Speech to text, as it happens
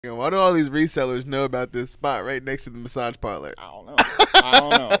Why do all these resellers know about this spot right next to the massage parlor? I don't know. I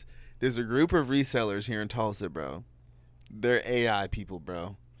don't know. There's a group of resellers here in Tulsa, bro. They're AI people,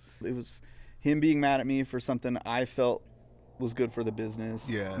 bro. It was him being mad at me for something I felt was good for the business.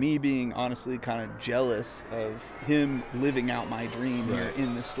 Yeah. Me being honestly kind of jealous of him living out my dream here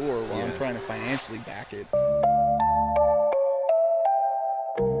in the store while I'm trying to financially back it.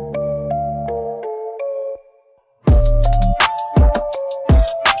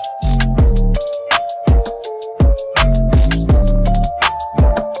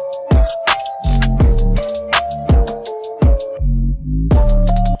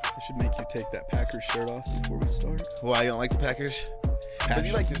 Shirt off before we start. Why, you don't like the Packers? But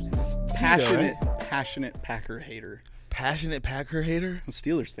you like this passionate, right? passionate Packer hater. Passionate Packer hater? I'm a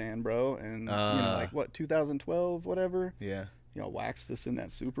Steelers fan, bro, and like what 2012, whatever. Yeah. Y'all waxed us in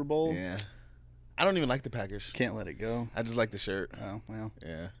that Super Bowl. Yeah. I don't even like the Packers. Can't let it go. I just like the shirt. Oh well.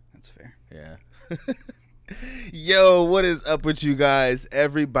 Yeah. That's fair. Yeah. Yo, what is up with you guys?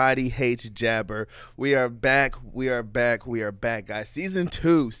 Everybody hates Jabber. We are back. We are back. We are back, guys. Season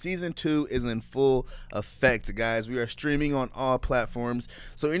 2 is in full effect, guys. We are streaming on all platforms.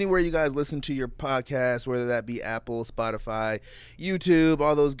 So anywhere you guys listen to your podcast, whether that be Apple, Spotify, YouTube,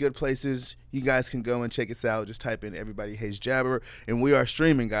 all those good places, you guys can go and check us out. Just type in Everybody Hates Jabber, and we are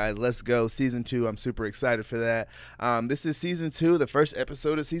streaming, guys. Let's go. Season 2. I'm super excited for that. This is season 2, the first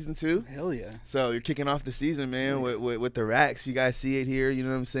episode of season 2. Hell yeah. So you're kicking off the season, man, with the Racks. You guys see it here. You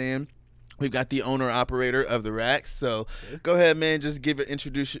know what I'm saying? We've got the owner-operator of the Racks. So go ahead, man. Just go ahead and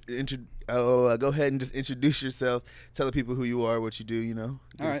just introduce yourself. Tell the people who you are, what you do, you know.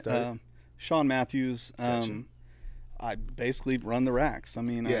 All right. Shaun Matthews. Gotcha. I basically run the Racks. I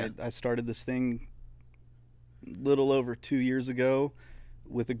mean, I started this thing a little over 2 years ago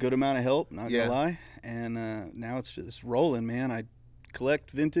with a good amount of help, not gonna lie. And now it's just rolling, man. I collect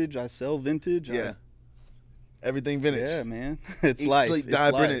vintage. I sell vintage. Everything vintage. Yeah, man. It's Eat, life. sleep, it's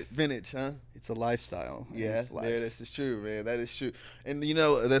die, life. vintage, huh? It's a lifestyle. Yeah, this is true, man. That is true. And, you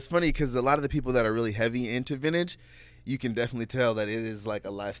know, that's funny because a lot of the people that are really heavy into vintage, you can definitely tell that it is like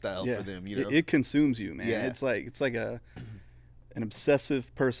a lifestyle for them, you know? It consumes you, man. Yeah. It's like an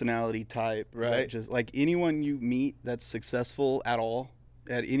obsessive personality type. Right. Just like anyone you meet that's successful at all,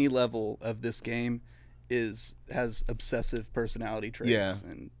 at any level of this game, has obsessive personality traits. Yeah.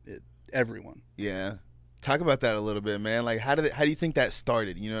 And everyone. Yeah. Talk about that a little bit, man. Like, how do you think that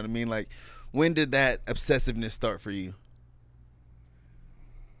started? You know what I mean? Like, when did that obsessiveness start for you?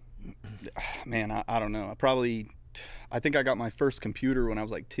 Man, I don't know. I think I got my first computer when I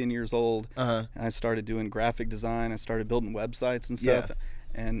was like 10 years old. And I started doing graphic design. I started building websites and stuff. Yeah.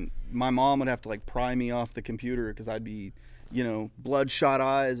 And my mom would have to like pry me off the computer because I'd be, you know, bloodshot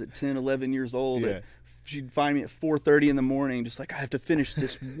eyes at 10, 11 years old. Yeah. She'd find me at 4:30 in the morning, just like, I have to finish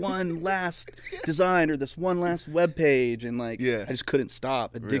this one last design or this one last web page. And like, I just couldn't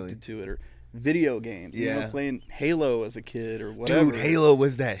stop, addicted to it. Or video games, you know, playing Halo as a kid or whatever. Dude, Halo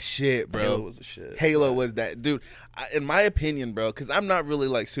was that shit, bro. Halo was the shit. Halo was that, dude. In my opinion, bro, because I'm not really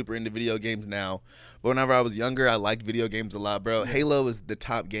like super into video games now, but whenever I was younger, I liked video games a lot, bro. Halo is the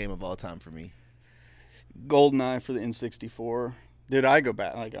top game of all time for me. GoldenEye for the N64. Dude, I go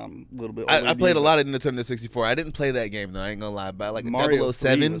back, like, I'm a little bit older. I played a lot of Nintendo 64. I didn't play that game, though. I ain't gonna lie. But like Mario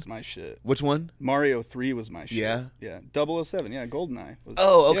 007 3 was my shit. Which one? Mario 3 was my shit. Yeah? Yeah. 007, yeah, GoldenEye.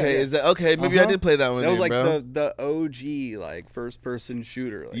 Oh, okay. Is that okay? Maybe I did play that one. That was like bro. the OG, like, first-person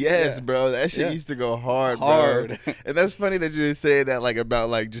shooter. Like, yes, bro. That shit used to go hard, bro. And that's funny that you say that, like, about,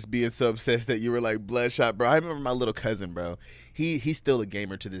 like, just being so obsessed that you were, like, bloodshot, bro. I remember my little cousin, bro. He's still a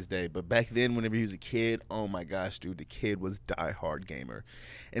gamer to this day, but back then, whenever he was a kid, oh my gosh, dude, the kid was diehard gamer.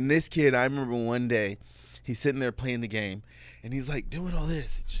 And this kid, I remember one day, he's sitting there playing the game, and he's like doing all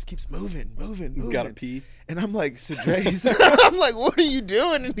this. He just keeps moving. Gotta pee. And I'm like, Cedrais, I'm like, what are you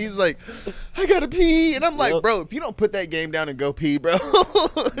doing? And he's like, I gotta pee. And I'm like, bro, if you don't put that game down and go pee, bro.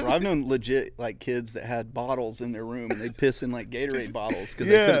 Bro, I've known legit like kids that had bottles in their room and they'd piss in like Gatorade bottles because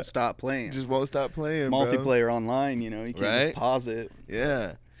they couldn't stop playing. Just won't stop playing, multiplayer online, you know, you can't just pause it.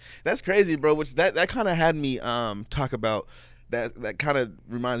 Yeah. That's crazy, bro. Which that kind of had me talk about that kind of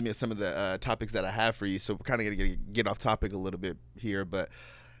reminds me of some of the topics that I have for you. So we're kind of gonna get off topic a little bit here, but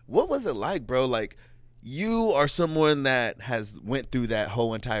what was it like, bro? Like, you are someone that has went through that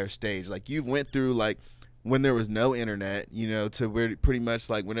whole entire stage. Like, you've went through like when there was no internet, you know, to where pretty much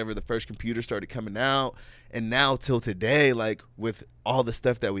like whenever the first computer started coming out, and now till today, like with all the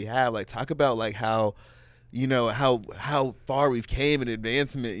stuff that we have. Like, talk about like how, you know, how far we've came in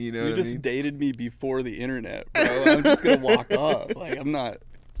advancement, you know. You just dated me before the internet, bro. I'm just gonna walk up. Like, I'm not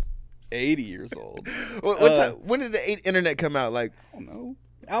 80 years old. When did the internet come out? Like, I don't know.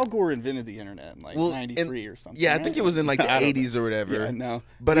 Al Gore invented the internet in like 93 or something. Yeah, right? I think it was in like the 80s or whatever. Yeah, no.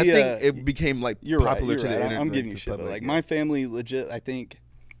 But I think it became like popular to the internet. I'm giving you shit, but like my family legit, I think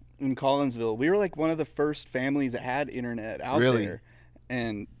in Collinsville, we were like one of the first families that had internet out there.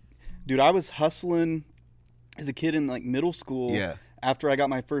 And dude, I was hustling as a kid in like middle school. Yeah. After I got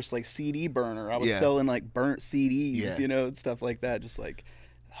my first like CD burner, I was selling like burnt CDs, you know, and stuff like that. Just like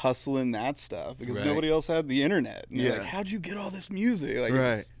hustling that stuff because nobody else had the internet. And like, how'd you get all this music? Like,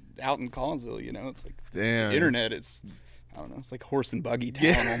 it's out in Collinsville, you know, it's like the internet is, I don't know, it's like horse and buggy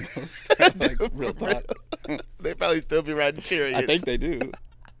town almost. Like real talk. They probably still be riding chariots. I think they do.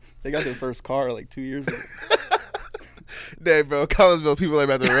 They got their first car like 2 years ago. Dang, bro, Collinsville people are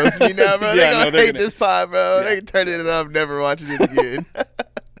about to roast me now, bro. They gonna hate this pod, bro. They can turn it off, never watching it again.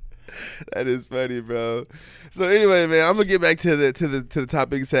 That is funny, bro. So anyway, man, I'm gonna get back to the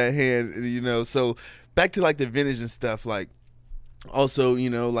topics at hand. You know, so back to like the vintage and stuff. Like, also, you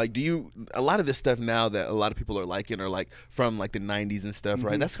know, like, a lot of this stuff now that a lot of people are liking are like from like the 90s and stuff,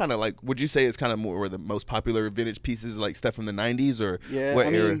 right? That's kind of like, would you say it's kind of more the most popular vintage pieces, like stuff from the 90s, or what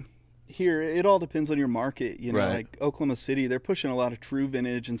era? Mean, here it all depends on your market, you know. Like Oklahoma City, they're pushing a lot of true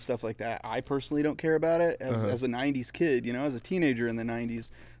vintage and stuff like that. I personally don't care about it as a 90s kid, you know, as a teenager in the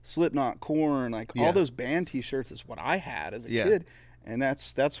 90s. Slipknot, Korn, like all those band t-shirts is what I had as a kid, and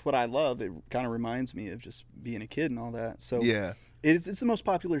that's what I love. It kind of reminds me of just being a kid and all that. So it's the most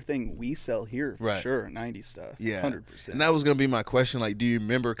popular thing we sell here for sure, 90s stuff. 100%. And that was gonna be my question, like, do you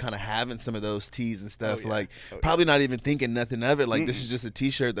remember kind of having some of those tees and stuff? Like probably not even thinking nothing of it, like this is just a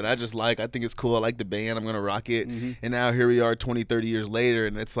t-shirt that I just like, I think it's cool, I like the band, I'm gonna rock it. And now here we are 20-30 years later,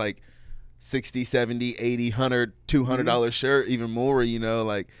 and it's like $60, $70, $80, $100, $200 shirt, even more, you know.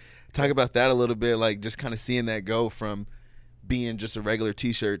 Like, talk about that a little bit, like just kind of seeing that go from being just a regular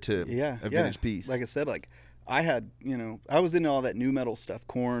t-shirt to a vintage piece. Like I said, like I had, you know, I was into all that new metal stuff,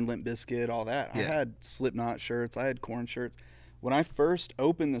 Korn, Limp Bizkit, all that. I had Slipknot shirts, I had Korn shirts. When I first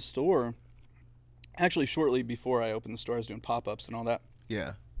opened the store, actually shortly before I opened the store, I was doing pop-ups and all that.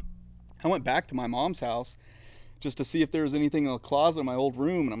 I went back to my mom's house just to see if there was anything in the closet in my old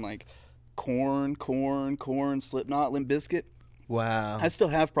room, and I'm like, Korn, Slipknot, Limp Bizkit. Wow. I still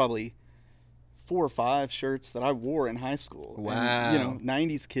have probably 4 or 5 shirts that I wore in high school. Wow. And, you know,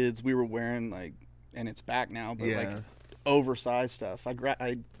 90s kids, we were wearing like, and it's back now, but like oversized stuff.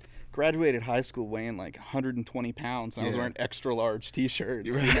 I graduated high school weighing like 120 pounds, and I was wearing extra large t-shirts.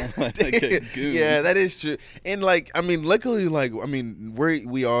 You know, like a goon. Yeah, that is true. And like, I mean, luckily, like, I mean,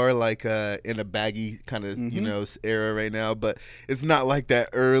 we are like in a baggy kind of you know era right now, but it's not like that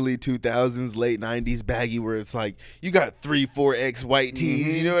early 2000s, late 90s baggy where it's like you got 3-4X white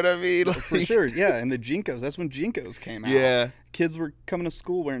tees. You know what I mean? Like, for sure. Yeah, and the Jinkos. That's when Jinkos came out. Yeah, kids were coming to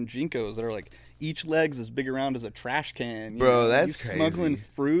school wearing Jinkos that are like, each leg's as big around as a trash can. Bro, that's you crazy. Smuggling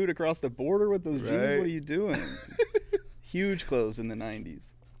fruit across the border with those jeans. What are you doing? Huge clothes in the 90s.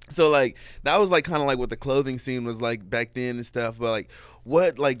 So like that was like kind of like what the clothing scene was like back then and stuff. But like,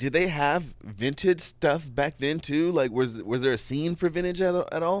 what, like, did they have vintage stuff back then too? Like, was there a scene for vintage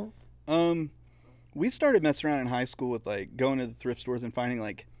at all? We started messing around in high school with like going to the thrift stores and finding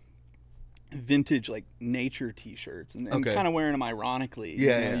like vintage like nature t-shirts and kind of wearing them ironically. You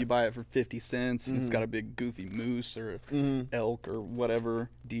know, you buy it for 50 cents and it's got a big goofy moose or elk or whatever,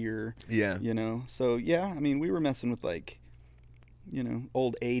 deer. You know, so I mean, we were messing with like, you know,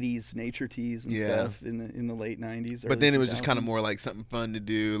 old 80s nature tees and stuff in the late 90s. But then it was just kind of more like something fun to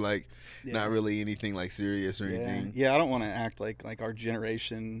do, like not really anything like serious or anything. I don't want to act like our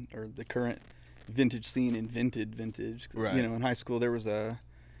generation or the current vintage scene invented vintage. You know, in high school there was a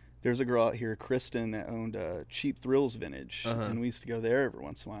girl out here, Kristen, that owned Cheap Thrills Vintage, and we used to go there every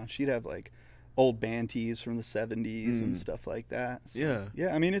once in a while. She'd have like old band tees from the 70s and stuff like that. So,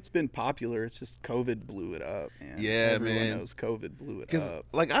 I mean, it's been popular. It's just COVID blew it up. Man. Everyone knows COVID blew it up.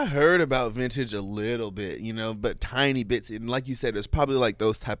 Like, I heard about vintage a little bit, you know, but tiny bits. And like you said, there's probably like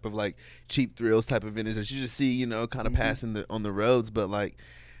those type of like Cheap Thrills type of vintage that you just see, you know, kind of passing on the roads. But like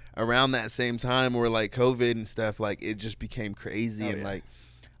around that same time where like COVID and stuff, like it just became crazy. And like,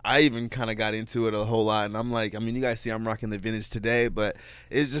 I even kind of got into it a whole lot, and I'm like, I mean, you guys see I'm rocking the vintage today, but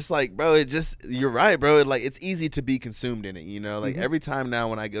it's just like, bro, you're right, bro. It's easy to be consumed in it, you know? Like, every time now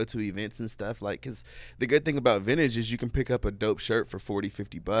when I go to events and stuff, like, because the good thing about vintage is you can pick up a dope shirt for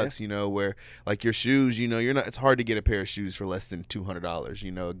 $40-$50, you know, where, like, your shoes, you know, it's hard to get a pair of shoes for less than $200,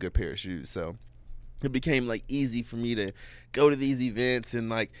 you know, a good pair of shoes, so it became like easy for me to go to these events and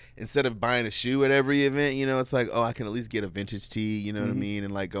like instead of buying a shoe at every event, you know, it's like, oh, I can at least get a vintage tee, you know what I mean,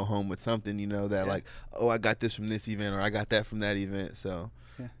 and like go home with something, you know, that like, oh, I got this from this event or I got that from that event. So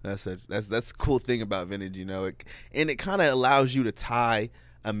that's a cool thing about vintage, you know, and it kind of allows you to tie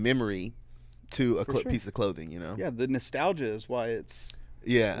a memory to a sure. piece of clothing, you know? Yeah, the nostalgia is why it's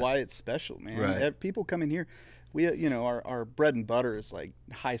special, man. Right. People come in here, we our bread and butter is like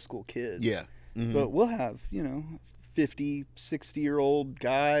high school kids. Yeah. Mm-hmm. But we'll have 50, 60-year-old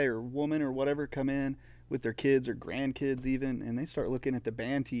guy or woman or whatever come in with their kids or grandkids even, and they start looking at the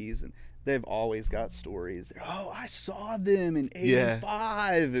Banties, and they've always got stories. Oh, I saw them in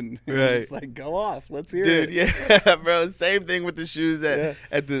 '85, and it's like, go off, let's hear it. Dude, yeah, bro. Same thing with the shoes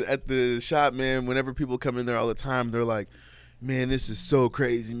at the shop, man. Whenever people come in there all the time, they're like, man, this is so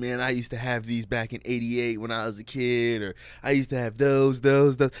crazy, man. I used to have these back in '88 when I was a kid, or I used to have those.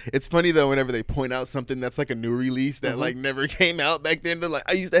 It's funny, though, whenever they point out something that's like a new release that like never came out back then. They're like,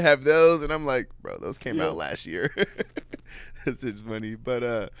 I used to have those. And I'm like, bro, those came out last year. That's just funny.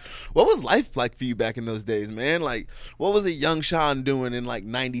 But what was life like for you back in those days, man? Like, what was a young Shaun doing in like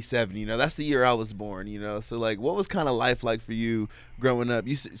 '97? You know, that's the year I was born, you know? So, like, what was kind of life like for you growing up?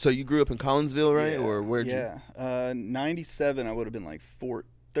 So you grew up in Collinsville, right? Or where'd you? Yeah. 97, I would have been like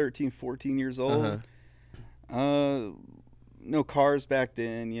 13, 14 years old. No cars back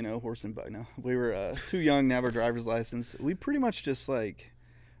then, horse and buggy. No, we were too young to have our driver's license. We pretty much just like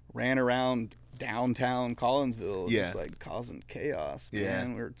ran around downtown Collinsville, just like causing chaos,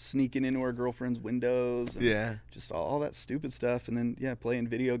 man. We were sneaking into our girlfriends' windows, and just all that stupid stuff, and then playing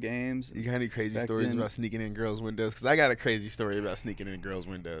video games. You got any crazy stories about sneaking in girls' windows? Because I got a crazy story about sneaking in girls'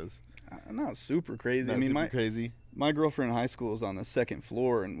 windows. Not super crazy. My girlfriend in high school was on the second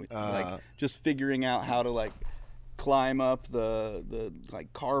floor, and we like just figuring out how to like climb up the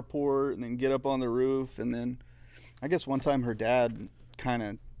like carport and then get up on the roof, and then I guess one time her dad kind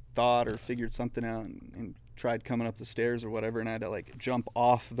of thought or figured something out and tried coming up the stairs or whatever, and I had to like jump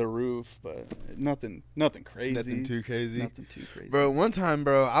off the roof, but nothing crazy. Nothing too crazy, bro. One time,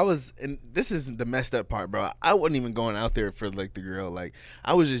 bro, and this is the messed up part, bro. I wasn't even going out there for like the girl. Like,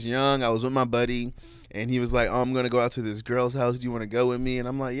 I was just young. I was with my buddy, and he was like, oh, I'm gonna go out to this girl's house, do you want to go with me? And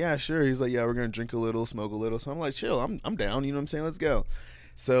I'm like, yeah, sure. He's like, yeah, we're gonna drink a little, smoke a little. So I'm like, chill, I'm down, you know what I'm saying, let's go.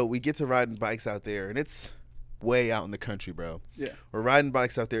 So we get to riding bikes out there, and it's way out in the country, bro. Yeah, we're riding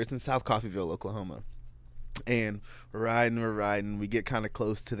bikes out there. It's in South Coffeyville, Oklahoma. And we're riding. We get kind of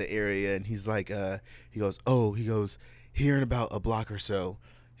close to the area, and he's like, he goes, here in about a block or so,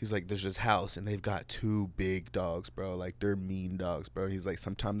 he's like, there's this house, and they've got 2 big dogs, bro. Like, they're mean dogs, bro. He's like,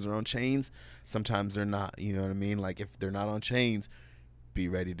 sometimes they're on chains, sometimes they're not. You know what I mean? Like, if they're not on chains, be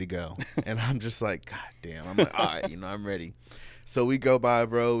ready to go. And I'm just like, God damn. I'm like, all right, I'm ready. So we go by,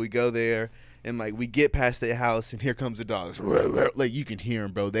 bro. We go there. And, like, we get past their house, and here comes the dogs. Like, you can hear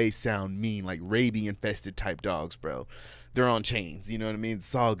them, bro. They sound mean, like rabies-infested type dogs, bro. They're on chains, you know what I mean?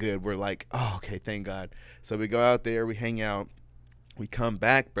 It's all good. We're like, oh, okay, thank God. So we go out there. We hang out. We come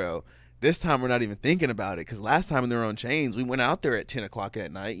back, bro. This time, we're not even thinking about it, because last time they were on chains, we went out there at 10 o'clock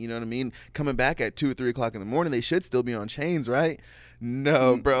at night, you know what I mean? Coming back at 2 or 3 o'clock in the morning, they should still be on chains, right?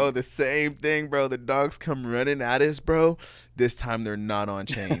 No, bro, the same thing, bro. The dogs come running at us, bro. This time they're not on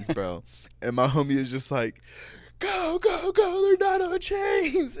chains, bro. And my homie is just like, go, they're not on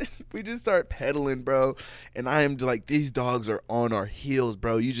chains. We just start pedaling, bro. And I am like, these dogs are on our heels,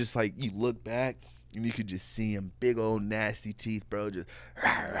 bro. You just like, you look back and you could just see them, big old nasty teeth, bro. Just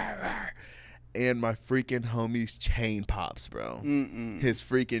rawr, rawr, rawr. And my freaking homie's chain pops, bro. His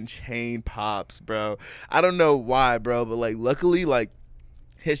freaking chain pops, bro. I don't know why, bro, but like luckily, like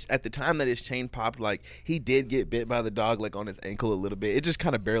at the time that his chain popped, like he did get bit by the dog, like on his ankle a little bit. It just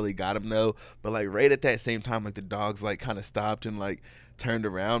kind of barely got him though. But like right at that same time, like the dogs like kind of stopped and like turned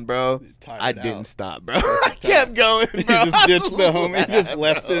around, bro. I didn't stop, bro. I kept going, bro. You just ditched the homie, just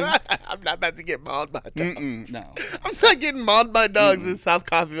left him. I'm not about to get mauled by dogs. No, I'm not getting mauled by dogs in South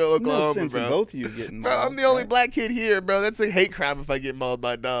Coffeyville, Oklahoma, no sense bro. in both of you getting mauled. Bro, I'm the only black kid here, bro. That's a hate crime if I get mauled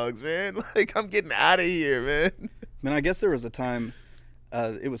by dogs, man. Like, I'm getting out of here, man. Man, I guess there was a time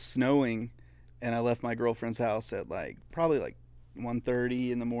it was snowing, and I left my girlfriend's house at probably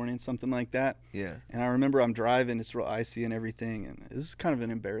 1:30 in the morning, something like that. Yeah. And I remember I'm driving, it's real icy and everything, and this is kind of an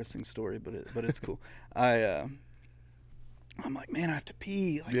embarrassing story, but it's cool. I'm like, man, I have to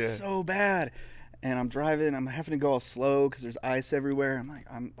pee so bad, and I'm driving, I'm having to go all slow because there's ice everywhere. I'm like,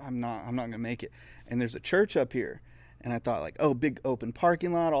 I'm not gonna make it. And there's a church up here, and I thought like, oh, big open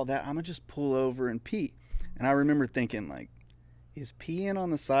parking lot, all that, I'm gonna just pull over and pee. And I remember thinking like, is peeing on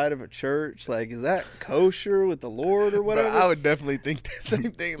the side of a church, like, is that kosher with the Lord or whatever? Bro, I would definitely think the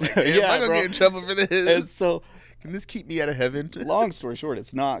same thing. Like, am I gonna get in trouble for this? And so, can this keep me out of heaven? Long story short,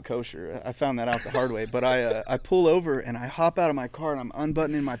 it's not kosher. I found that out the hard way. But I pull over and I hop out of my car and I'm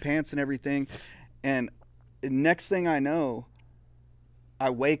unbuttoning my pants and everything. And next thing I know, I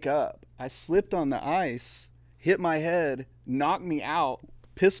wake up. I slipped on the ice, hit my head, knocked me out.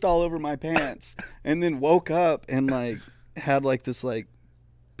 pissed all over my pants, and then woke up and like had like this like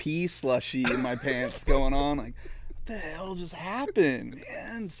pee slushy in my pants going on. Like, what the hell just happened,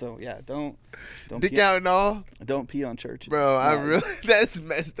 man? So yeah, don't dick out and all. Don't pee on churches, bro. I really that's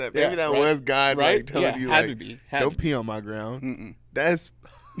messed up. Maybe that was God like telling you like, don't pee on my ground. That's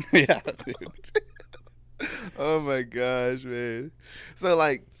yeah, dude. Oh my gosh, man. So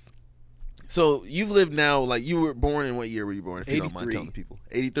like, so you've lived now, like you were born in what year were you born? If you don't mind telling people.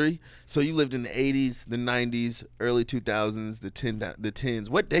 83. So you lived in the 80s, the 90s, early 2000s, the 10s.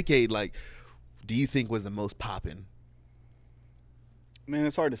 What decade like do you think was the most poppin'? Man,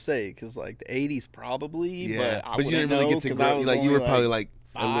 it's hard to say because like the 80s probably, yeah. but I but you didn't really get to grow. Like you were probably like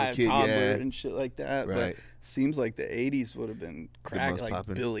a little kid, yeah, and shit like that. Right. But seems like the 80s would have been crack, like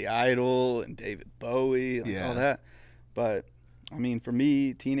poppin'. Billy Idol and David Bowie, like all that. But I mean, for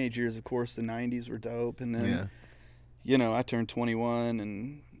me, teenage years, of course, the 90s were dope, and then you know, I turned 21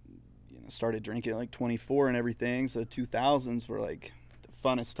 and started drinking at like 24 and everything. So the 2000s were like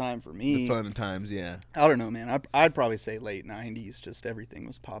funnest time for me. The fun times, yeah. I don't know, man. I'd probably say late 90s. Just everything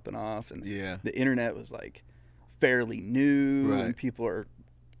was popping off, and the internet was like fairly new, and people are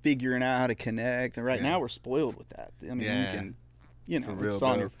figuring out how to connect. And right now we're spoiled with that. I mean, you can, it's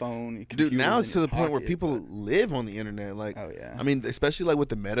on your phone. Dude, now it's to the point where people live on the internet. Like, I mean, especially like with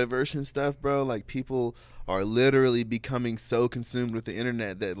the metaverse and stuff, bro. Like, people are literally becoming so consumed with the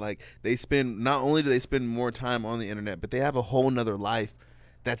internet that like they spend, not only do they spend more time on the internet, but they have a whole nother life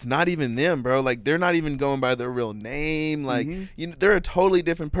that's not even them, bro. Like, they're not even going by their real name. Like, they're a totally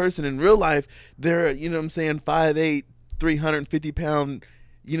different person in real life. They're, 5'8", 350-pound,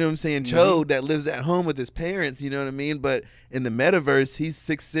 chode that lives at home with his parents, you know what I mean? But in the metaverse, he's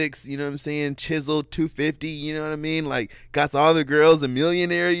 6'6", chiseled, 250, you know what I mean? Like, got all the girls, a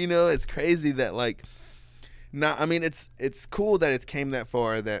millionaire, It's crazy that, like, it's cool that it's came that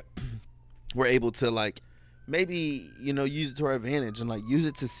far that we're able to, like, maybe, use it to our advantage and like use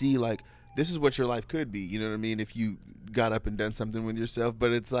it to see like this is what your life could be, you know what I mean, if you got up and done something with yourself.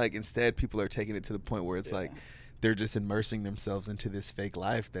 But it's like instead people are taking it to the point where it's like they're just immersing themselves into this fake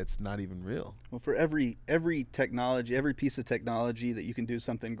life that's not even real. Well, for every technology, every piece of technology that you can do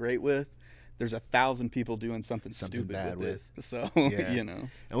something great with, there's 1,000 people doing something stupid bad with it. So, And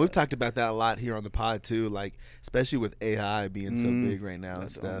we've talked about that a lot here on the pod too, like especially with AI being so big right now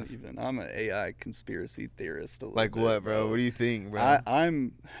and stuff. I'm an AI conspiracy theorist. Like bit, what, bro? What do you think, bro?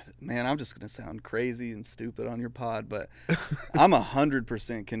 I'm just going to sound crazy and stupid on your pod, but I'm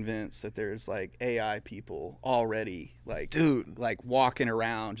 100% convinced that there's like AI people already like, dude, like walking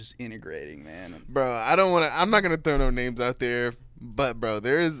around just integrating, man. Bro, I'm not going to throw no names out there. But, bro,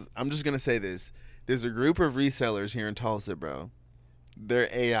 I'm just going to say this. There's a group of resellers here in Tulsa, bro. They're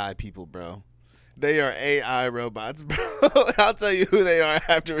AI people, bro. They are AI robots, bro. I'll tell you who they are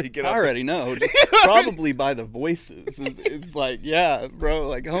after we get off. I already know. Probably by the voices. It's like, yeah, bro.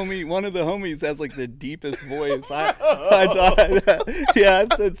 Like, one of the homies has, like, the deepest voice. I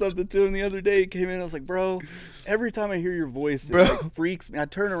said something to him the other day. He came in. I was like, bro, every time I hear your voice, it like, freaks me. I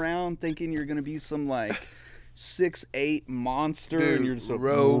turn around thinking you're going to be some, like, 6'8" monster. Dude, and you're just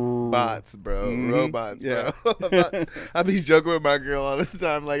robots, bro. Robots, bro. I be joking with my girl all the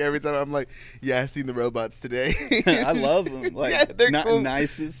time. Like every time I'm like, I seen the robots today. I love them. Like they're cool.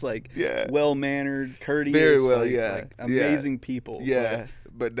 Nicest, like well mannered, courteous, very well, like amazing people. Yeah,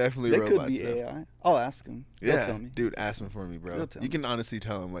 but definitely they robots. Could be AI. I'll ask him. Yeah, tell me. Dude, ask him for me, bro. You can honestly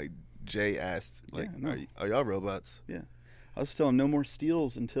tell him like Jay asked, like, are y'all robots? Yeah. I was telling him no more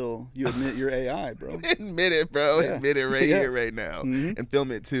steals until you admit you're AI, bro. Admit it, bro. Yeah. Admit it right here, right now. And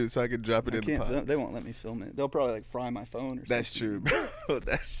film it, too, so I can drop it in the pod. They won't let me film it. They'll probably, like, fry my phone or something. That's true, bro.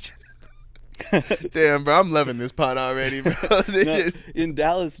 That's true. Damn, bro. I'm loving this pod already, bro. In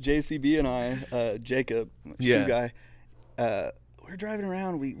Dallas, JCB and I, Jacob, shoe guy, we were driving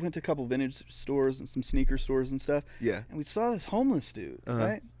around. We went to a couple vintage stores and some sneaker stores and stuff. Yeah. And we saw this homeless dude,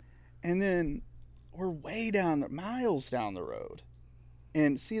 right? And then we're way miles down the road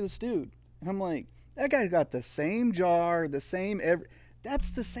and see this dude. And I'm like, that guy got the same jar, that's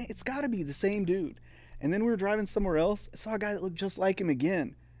the same. It's got to be the same dude. And then we were driving somewhere else. I saw a guy that looked just like him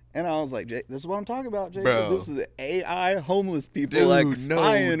again. And I was like, Jay, this is what I'm talking about, Jay. This is the AI homeless people, dude, like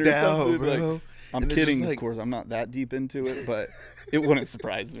spying or something. Bro. Like, I'm kidding, of course. I'm not that deep into it, but it wouldn't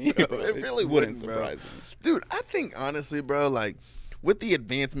surprise me. Bro, it really wouldn't surprise me. Dude, I think honestly, bro, like with the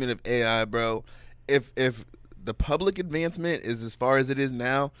advancement of AI, bro, if the public advancement is as far as it is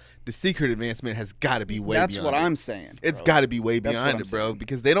now, the secret advancement has got to be way beyond it. That's what I'm saying. It's got to be way beyond it, bro,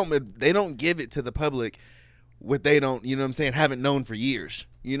 because they don't give it to the public what they don't, haven't known for years.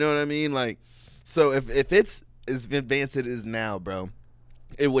 You know what I mean? Like, so if it's as advanced as it is now, bro,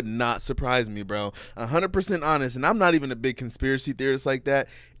 It would not surprise me, bro. 100% honest, and I'm not even a big conspiracy theorist like that.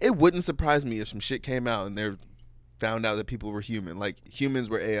 It wouldn't surprise me if some shit came out and they found out that people were human, like humans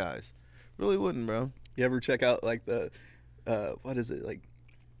were AIs. Really wouldn't, bro. You ever check out like the what is it, like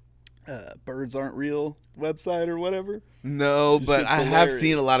Birds Aren't Real website or whatever? No, but I have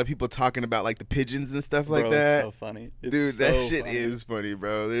seen a lot of people talking about like the pigeons and stuff like that. It's so funny. Dude, that shit is funny,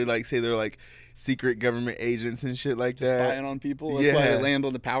 bro. They like say they're like secret government agents and shit like just that. Spying on people. That's why they land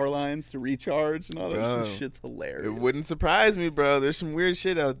on the power lines to recharge and all that shit's hilarious. It wouldn't surprise me, bro. There's some weird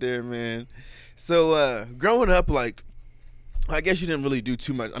shit out there, man. So growing up, like, I guess you didn't really do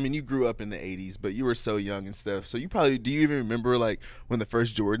too much. I mean, you grew up in the 80s, but you were so young and stuff. So you probably, do you even remember like when the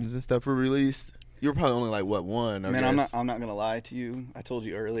first Jordans and stuff were released? You were probably only like what, one? Man, I'm not gonna lie to you. I told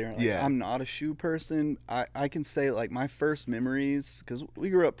you earlier. Like, I'm not a shoe person. I can say like my first memories, because we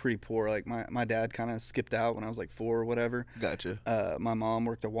grew up pretty poor. Like my dad kind of skipped out when I was like 4 or whatever. Gotcha. My mom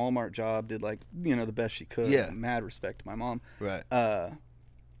worked a Walmart job, did like the best she could. Yeah. Mad respect to my mom. Right.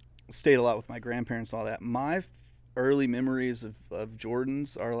 Stayed a lot with my grandparents and all that. My early memories of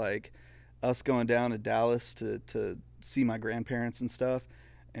Jordans are like us going down to Dallas to see my grandparents and stuff.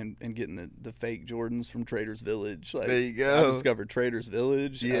 And getting the fake Jordans from Traders Village. Like, there you go. I discovered Traders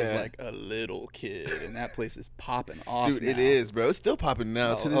Village as like a little kid, and that place is popping off. Dude, now. It is, bro. It's still popping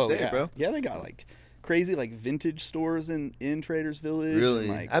now to this day, bro. Yeah, they got like crazy like vintage stores in Traders Village. Really? And,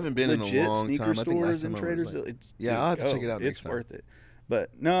 like, I haven't been in a long sneaker time. I think last stores in time Traders was like, Village. I'll have to check it out next It's time. worth it.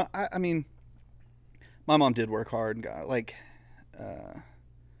 But no, I mean, my mom did work hard and got like.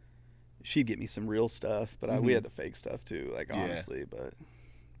 She'd get me some real stuff, but we had the fake stuff too. Like honestly, But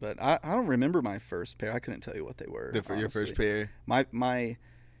I don't remember my first pair. I couldn't tell you what they were. Your first pair? My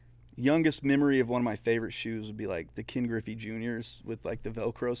youngest memory of one of my favorite shoes would be like the Ken Griffey Juniors with like the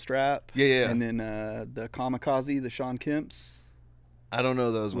Velcro strap. Yeah. And then the Kamikaze, the Shaun Kemps. I don't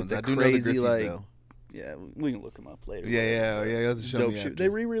know those ones. I do know the Griffeys, though. Yeah, we can look them up later. Yeah. You have to show me after. They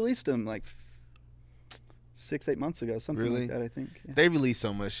re-released them like 6-8 months ago, something like that, I think. Yeah. They release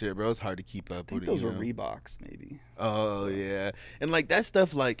so much shit, bro. It's hard to keep up with it. Those were Reeboks, maybe. Oh, yeah. And, like, that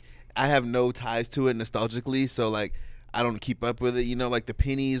stuff, like, I have no ties to it nostalgically, so, like, I don't keep up with it. You know, like, the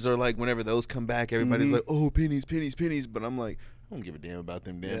pennies or, like, whenever those come back, everybody's like, oh, pennies. But I'm like, I don't give a damn about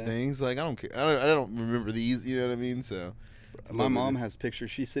them damn things. Like, I don't care. I don't remember these, you know what I mean? So, my mom has pictures.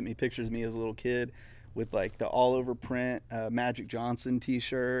 She sent me pictures of me as a little kid with like the all over print Magic Johnson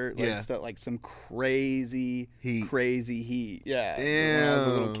t-shirt, like stuff, like some crazy heat. Yeah. When I was a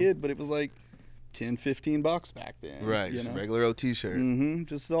little kid, but it was like $10-15 back then. Right. Just a regular old t-shirt.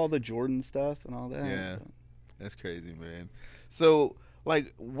 Just all the Jordan stuff and all that. Yeah. That's crazy, man. So,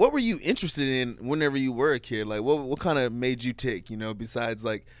 like, what were you interested in whenever you were a kid? Like, what kind of made you tick, besides,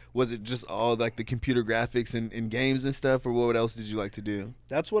 like, was it just all, like, the computer graphics and games and stuff, or what else did you like to do?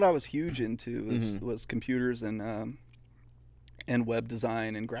 That's what I was huge into, was computers and web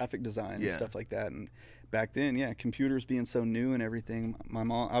design and graphic design and stuff like that. And back then, computers being so new and everything, my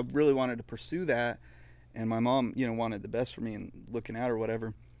mom, I really wanted to pursue that, and my mom, wanted the best for me and looking out or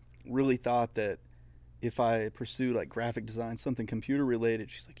whatever, really thought that if I pursue like graphic design, something computer related,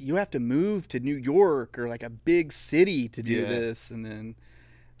 she's like, you have to move to New York or like a big city to do this. And then,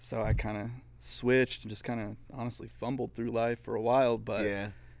 so I kind of switched and just kind of honestly fumbled through life for a while. But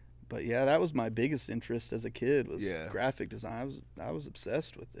yeah, that was my biggest interest as a kid was graphic design. I was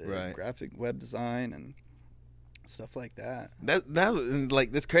obsessed with it. Graphic web design and stuff like that. That was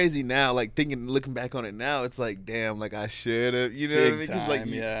like, that's crazy now. Like looking back on it now, it's like, damn, like I should have, you know what I mean? Time,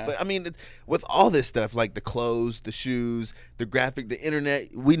 like, but I mean, with all this stuff, like the clothes, the shoes, the graphic, the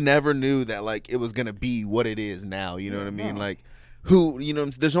internet, we never knew that like it was gonna be what it is now. You know what I mean? Like,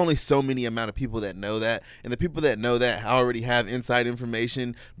 there's only so many amount of people that know that, and the people that know that already have inside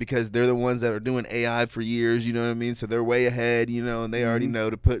information because they're the ones that are doing AI for years, you know what I mean? So they're way ahead, and they already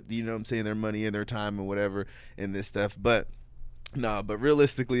know to put, their money and their time and whatever in this stuff. But but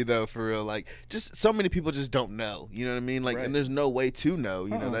realistically though, for real, like, just so many people just don't know, you know what I mean? Like, and there's no way to know,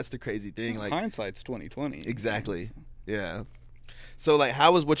 that's the crazy thing. Like, hindsight's 20/20. Exactly. Yeah. So like,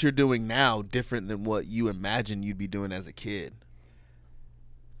 how is what you're doing now different than what you imagined you'd be doing as a kid?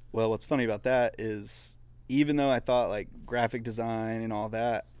 Well, what's funny about that is even though I thought like graphic design and all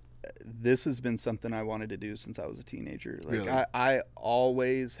that, this has been something I wanted to do since I was a teenager. Like, really? I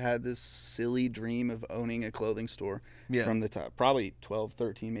always had this silly dream of owning a clothing store from the top, probably 12,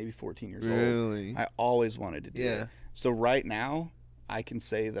 13, maybe 14 years old. Really? I always wanted to do it. So right now, I can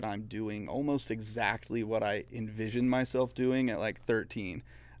say that I'm doing almost exactly what I envisioned myself doing at like 13.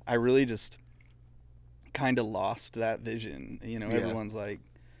 I really just kind of lost that vision. Everyone's like,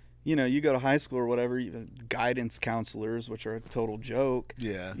 you know, you go to high school or whatever, guidance counselors, which are a total joke.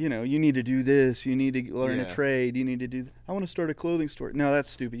 Yeah. You know, you need to do this. You need to learn a trade. You need to do. I want to start a clothing store. No, that's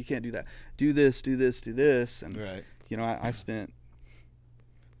stupid. You can't do that. Do this. Do this. Do this. And you know, I spent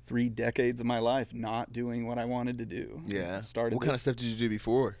 3 decades of my life not doing what I wanted to do. Yeah. What kind of stuff did you do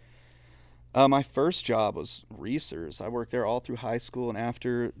before? My first job was Reese's. I worked there all through high school and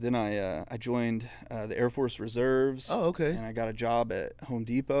after. Then I joined the Air Force Reserves. Oh, okay. And I got a job at Home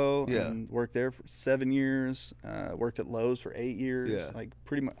Depot and worked there for 7 years. Worked at Lowe's for 8 years. Yeah. Like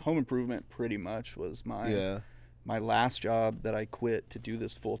pretty much home improvement pretty much was my last job that I quit to do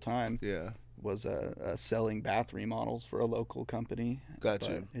this full time. Yeah. Was selling bath remodels for a local company.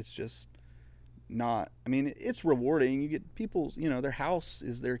 Gotcha. But it's just not, I mean, it's rewarding. You get people, you know, their house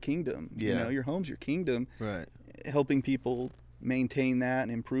is their kingdom. You know, your home's your kingdom. Right. Helping people maintain that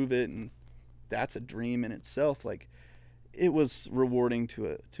and improve it, and that's a dream in itself. Like, it was rewarding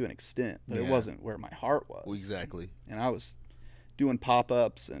to an extent, but it wasn't where my heart was. Exactly. And I was doing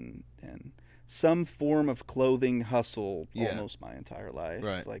pop-ups and some form of clothing hustle almost my entire life.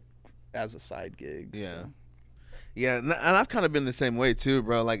 Right. Like, as a side gig. Yeah. So. Yeah, and I've kind of been the same way too,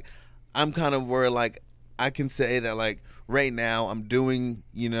 bro. Like, I'm kind of where, like, I can say that, like, right now I'm doing,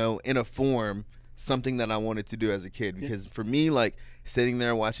 you know, in a form, something that I wanted to do as a kid. Because for me, like, sitting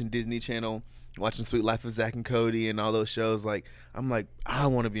there watching Disney Channel, watching Sweet Life of Zack and Cody and all those shows, like, I'm like, I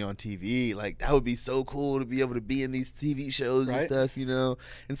want to be on TV. Like, that would be so cool to be able to be in these TV shows and stuff, you know?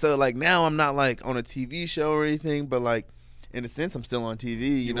 And so, like, now I'm not, like, on a TV show or anything, but, like, in a sense, I'm still on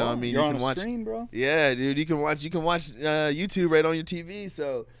TV. You know what I mean? You're you on can a watch screen, bro. Yeah, dude. You can watch YouTube right on your TV.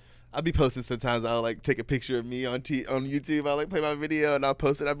 So I'll be posting sometimes. I'll like take a picture of me on YouTube. I'll like play my video and I'll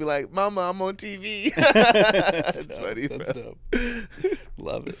post it. I'll be like, "Mama, I'm on TV." That's funny. That's dope.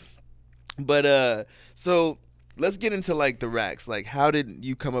 Love it. But so let's get into like the Racks. Like, how did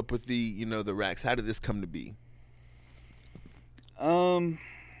you come up with the Racks? How did this come to be?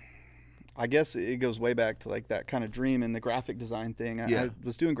 I guess it goes way back to like that kind of dream and the graphic design thing. I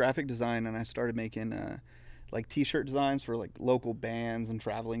was doing graphic design and I started making like t-shirt designs for like local bands and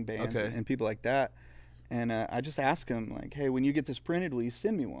traveling bands and people like that. And I just asked them like, hey, when you get this printed, will you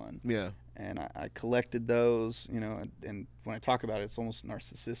send me one? Yeah. And I collected those, you know, and when I talk about it, it's almost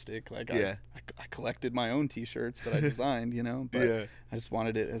narcissistic. Like I collected my own t-shirts that I designed, you know, but I just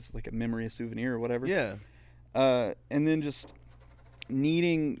wanted it as like a memory, a souvenir or whatever. Yeah. And then just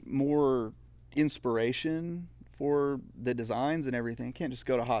needing more inspiration for the designs and everything. You can't just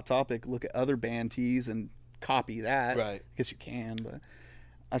go to Hot Topic, look at other band tees and copy that. Right. I guess you can, but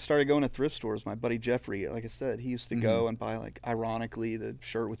I started going to thrift stores. My buddy Jeffrey, like I said, he used to go and buy, like, ironically, the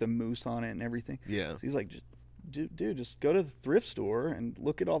shirt with a moose on it and everything. Yeah. So he's like, dude, just go to the thrift store and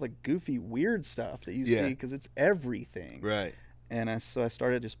look at all the goofy, weird stuff that you see, because it's everything. Right. And so I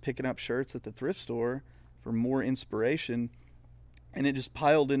started just picking up shirts at the thrift store for more inspiration. And it just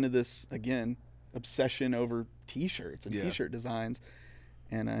piled into this, again, obsession over t-shirts and t-shirt designs.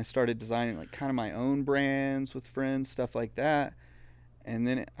 And I started designing like kind of my own brands with friends, stuff like that. And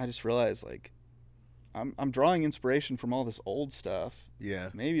then I just realized like I'm drawing inspiration from all this old stuff. Yeah.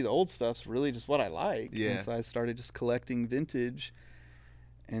 Maybe the old stuff's really just what I like. Yeah. And so I started just collecting vintage.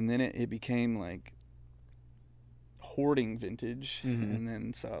 And then it became like hoarding vintage. And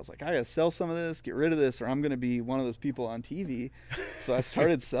then so I was like, I gotta sell some of this, get rid of this, or I'm gonna be one of those people on TV. So I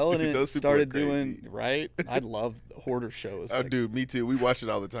started selling Dude, it, those started people are doing I love hoarder shows. Oh, dude, me too. We watch it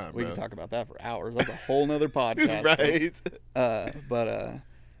all the time. We can talk about that for hours. That's a whole nother podcast. Right.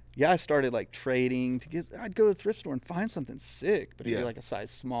 Yeah, I started like trading I'd go to the thrift store and find something sick, but it'd be like a size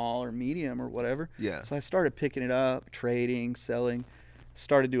small or medium or whatever. Yeah. So I started picking it up, trading, selling,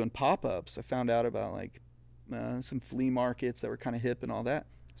 started doing pop-ups. I found out about like some flea markets that were kind of hip and all that.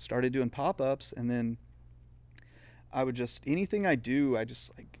 Started doing pop-ups, and then I would just, anything I do, I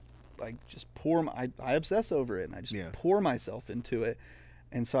just just pour I obsess over it, and I just pour myself into it.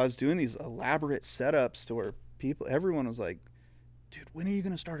 And so I was doing these elaborate setups to where everyone was like, dude, when are you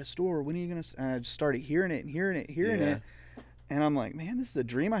going to start a store? When are you going to, and I just started hearing it. And I'm like, man, this is the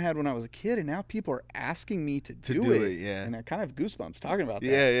dream I had when I was a kid, and now people are asking me to do it. Yeah. And I kind of have goosebumps talking about that.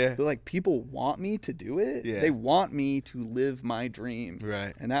 Yeah. But like, people want me to do it. Yeah. They want me to live my dream.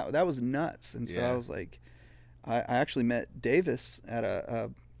 Right. And that was nuts. And so I was like, I actually met Davis at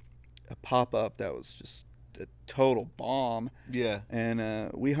a pop-up that was just a total bomb. Yeah.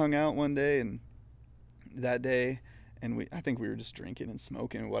 And we hung out one day, and that day, and I think we were just drinking and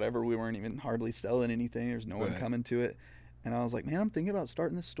smoking and whatever. We weren't even hardly selling anything. There's no one coming to it. And I was like, man, I'm thinking about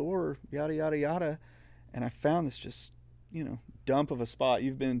starting this store, yada, yada, yada. And I found this just dump of a spot.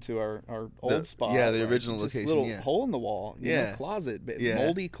 You've been to our old spot. Yeah, the original location. Little hole in the wall. You know, closet,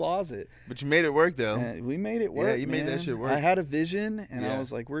 moldy closet. But you made it work, though. We made it work. Yeah, you made that shit work. I had a vision, and I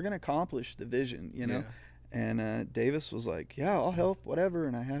was like, we're gonna accomplish the vision, you know. Yeah. And Davis was like, yeah, I'll help, whatever.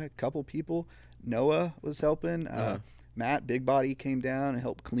 And I had a couple people. Noah was helping. Matt, Big Body, came down and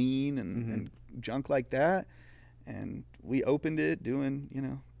helped clean and junk like that. And we opened it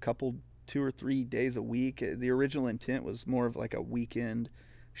doing, couple 2 or 3 days a week. The original intent was more of like a weekend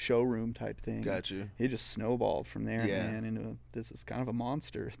showroom type thing. Got you. It just snowballed from there, man, into this is kind of a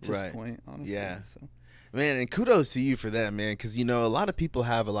monster at this point, honestly. Yeah. So. Man, and kudos to you for that, man, because, a lot of people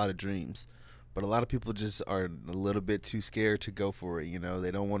have a lot of dreams, but a lot of people just are a little bit too scared to go for it,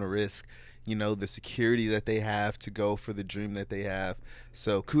 They don't want to risk, the security that they have to go for the dream that they have.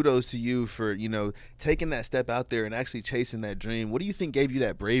 So kudos to you for, taking that step out there and actually chasing that dream. What do you think gave you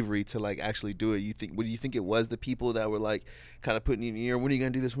that bravery to, like, actually do it? What do you think it was, the people that were, like, kind of putting in your ear, when are you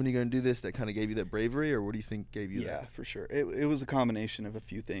going to do this, when are you going to do this, that kind of gave you that bravery? Or what do you think gave you that? Yeah, for sure. It was a combination of a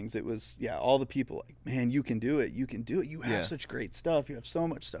few things. It was, all the people, like, man, you can do it. You can do it. You have such great stuff. You have so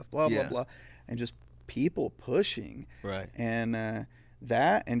much stuff, blah, blah, blah. And just people pushing. Right. And,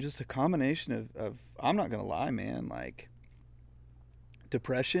 that and just a combination of I'm not gonna lie, man, like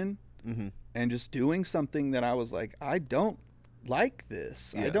depression and just doing something that I was like, I don't like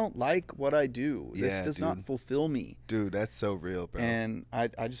this. I don't like what I do. This does not fulfill me. Dude, that's so real, bro. And I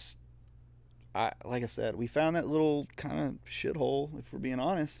like I said, we found that little kind of shithole, if we're being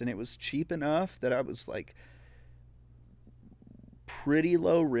honest, and it was cheap enough that I was like pretty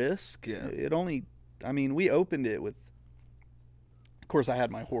low risk. It only, we opened it with, of course, I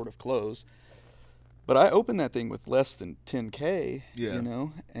had my hoard of clothes, but I opened that thing with less than $10K,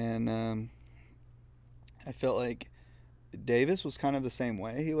 and I felt like Davis was kind of the same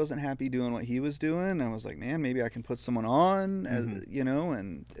way. He wasn't happy doing what he was doing. I was like, man, maybe I can put someone on, as,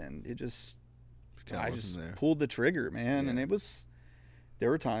 and it just, I just pulled the trigger, man, and there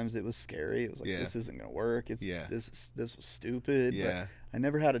were times it was scary. It was like, this isn't going to work. This was stupid, but I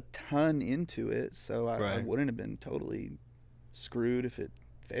never had a ton into it, so I wouldn't have been totally screwed if it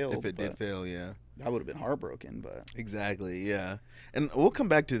failed. If it did fail, I would have been heartbroken, but exactly, yeah. And we'll come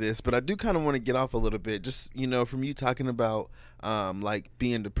back to this, but I do kind of want to get off a little bit, just from you talking about like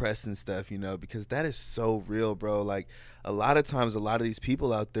being depressed and stuff, because that is so real, bro. Like a lot of times, a lot of these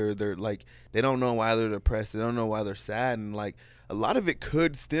people out there, they're like, they don't know why they're depressed, they don't know why they're sad, and like a lot of it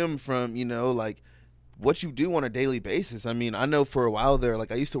could stem from like what you do on a daily basis. I know for a while there,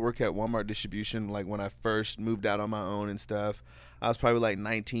 like I used to work at Walmart distribution, like when I first moved out on my own and stuff. I was probably like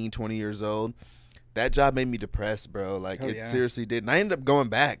 19, 20 years old. That job made me depressed, bro. Like it seriously did. And I ended up going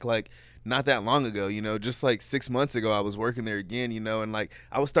back like not that long ago, just like 6 months ago I was working there again, and like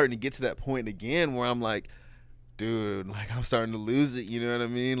I was starting to get to that point again where I'm like, dude, like I'm starting to lose it, you know what I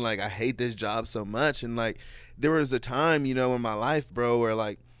mean? Like I hate this job so much. And like there was a time, in my life, bro, where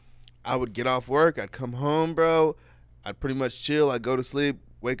like I would get off work, I'd come home, bro, I'd pretty much chill, I'd go to sleep,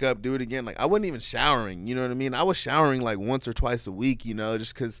 wake up, do it again. Like I wasn't even showering, you know what I mean? I was showering like once or twice a week,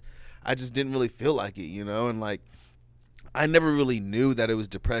 just because I just didn't really feel like it, and like I never really knew that it was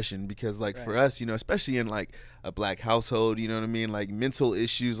depression because like for us, especially in like a black household, you know what I mean? Like mental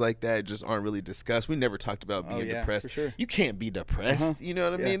issues like that just aren't really discussed. We never talked about being depressed. For sure. You can't be depressed. You know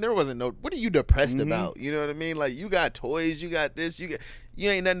what I mean? There wasn't what are you depressed about? You know what I mean? Like you got toys, you got this, you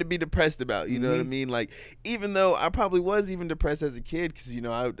ain't nothing to be depressed about. You know what I mean? Like even though I probably was even depressed as a kid because,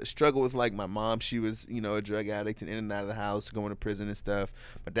 I struggled with like my mom. She was, a drug addict and in and out of the house, going to prison and stuff.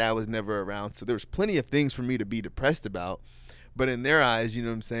 My dad was never around. So there was plenty of things for me to be depressed about. But in their eyes, you know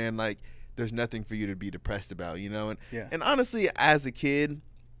what I'm saying? Like there's nothing for you to be depressed about, And honestly, as a kid,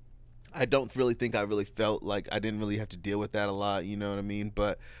 I don't really think I really felt like I didn't really have to deal with that a lot, you know what I mean?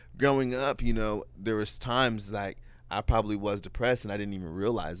 But growing up, there was times like I probably was depressed and I didn't even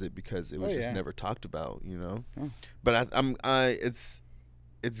realize it because it was just never talked about, But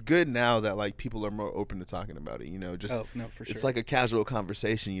it's good now that like people are more open to talking about it, just for sure. It's like a casual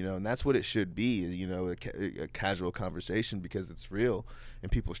conversation, and that's what it should be, a casual conversation because it's real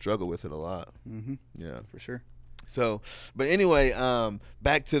and people struggle with it a lot. Yeah, for sure. So, but anyway,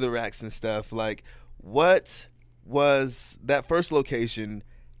 back to the racks and stuff. Like, what was that first location?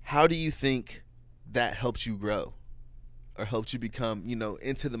 How do you think that helped you grow or helped you become,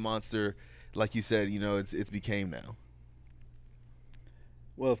 into the monster, like you said, it's became now?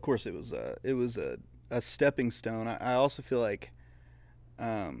 Well, of course, it was a stepping stone. I also feel like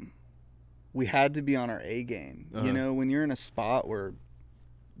we had to be on our A game. When you're in a spot where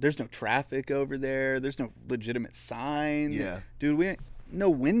there's no traffic over there, there's no legitimate sign. Yeah, dude, no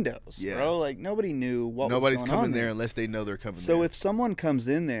windows, bro. Like nobody knew what Nobody's was going coming on there unless they know they're coming there. So if someone comes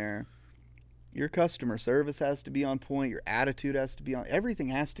in there, your customer service has to be on point, your attitude has to be on, everything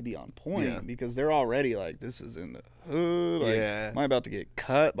has to be on point because they're already like, this is in the hood. Like, am I about to get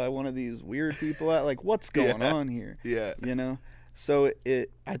cut by one of these weird people? Like, what's going on here? Yeah. You know? So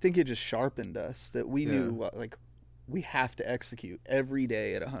I think it just sharpened us that we knew like we have to execute every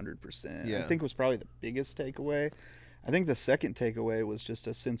day at 100%. I think was probably the biggest takeaway. I think the second takeaway was just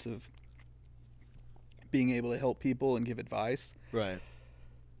a sense of being able to help people and give advice. Right.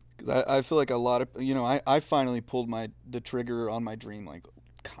 Because I feel like a lot of, you know, I finally pulled the trigger on my dream like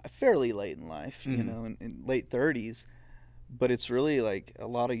fairly late in life, you know, in late 30s. But it's really like a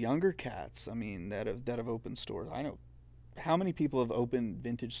lot of younger cats, I mean, that have opened stores. I know how many people have opened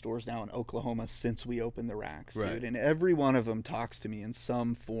vintage stores now in Oklahoma since we opened the Racks, dude. And every one of them talks to me in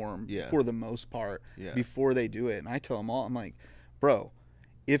some form for the most part before they do it. And I tell them all, I'm like, bro,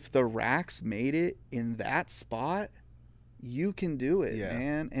 if the Racks made it in that spot, you can do it,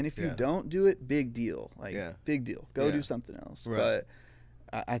 man. And if you don't do it, big deal. Like, big deal. Go do something else. Right.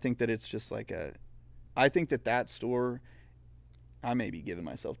 But I think that it's just like I think that store, I may be giving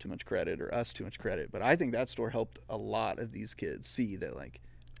myself too much credit or us too much credit, but I think that store helped a lot of these kids see that like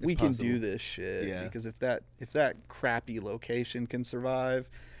we can do this shit. Yeah. Because if that crappy location can survive,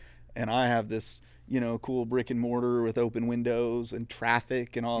 and I have this, you know, cool brick and mortar with open windows and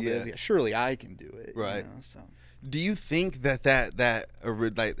traffic and all this, surely I can do it. Right. You know, so. Do you think that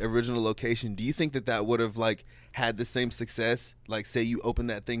original location, do you think that would have like had the same success? Like, say you open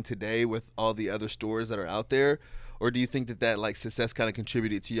that thing today with all the other stores that are out there, or do you think that like success kind of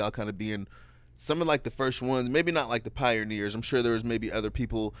contributed to y'all kind of being some of like the first ones? Maybe not like the pioneers. I'm sure there was maybe other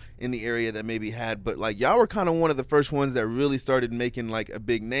people in the area that maybe had, but like y'all were kind of one of the first ones that really started making like a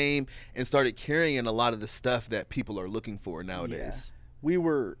big name and started carrying a lot of the stuff that people are looking for nowadays. Yeah. We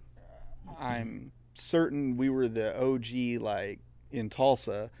were, I'm certain we were the OG, like in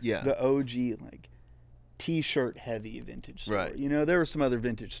Tulsa, the OG like t-shirt heavy vintage store. Right. You know, there were some other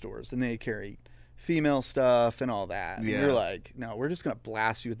vintage stores and they carry female stuff and all that. And you're like, no, we're just gonna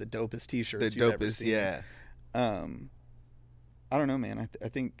blast you with the dopest t-shirts you've ever seen. I don't know, man. I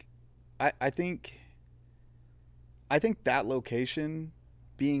think that location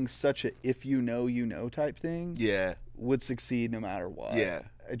being such a if you know type thing would succeed no matter what.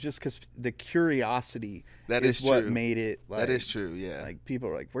 Just because the curiosity is what made it. Like, that is true. Like people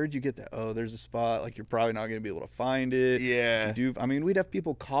are like, "Where'd you get that?" Oh, there's a spot. Like you're probably not going to be able to find it. I mean, we'd have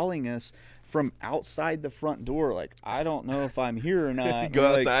people calling us from outside the front door. Like, I don't know if I'm here or not.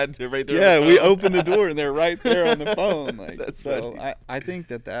 Go outside. Like, they're right there. Yeah, we open the door and they're right there on the phone. Like, that's so. I think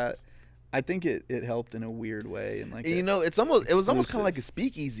I think it helped in a weird way. And like, you know, it was almost kind of like a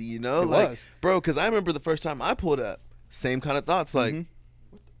speakeasy. You know, like, bro, because I remember the first time I pulled up, same kind of thoughts. Like,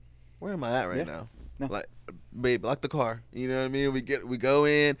 where am I at right now? No. Like, babe, lock the car. You know what I mean? We go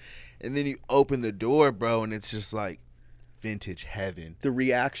in, and then you open the door, bro, and it's just like vintage heaven. The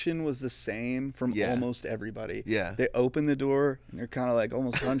reaction was the same from almost everybody. They open the door, and they're kind of like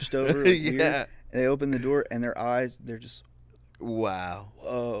almost hunched over. Like weird, and they open the door, and their eyes, they're just, wow.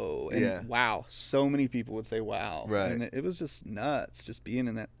 Whoa. And wow. So many people would say wow. Right. And it was just nuts, just being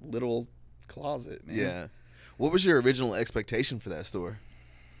in that little closet, man. Yeah. What was your original expectation for that store?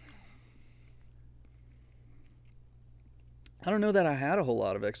 I don't know that I had a whole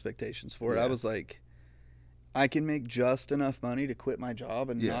lot of expectations for it. I was like, I can make just enough money to quit my job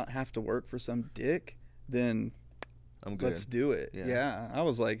and not have to work for some dick, then I'm good. Let's do it. Yeah. I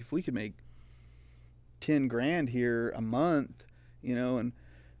was like, if we could make 10 grand here a month, you know, and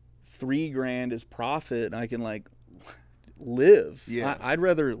 3 grand is profit, and I can like live. I'd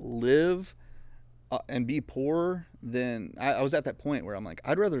rather live and be poor than I was at that point where I'm like,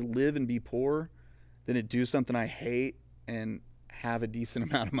 I'd rather live and be poor than to do something I hate and have a decent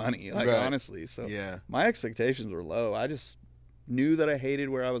amount of money, like honestly. So my expectations were low. I just knew that I hated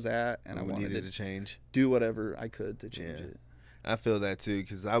where I was at, and I wanted to change, do whatever I could to change it. I feel that too,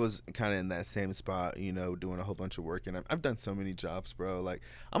 because I was kind of in that same spot, you know, doing a whole bunch of work, and I've done so many jobs, bro. Like,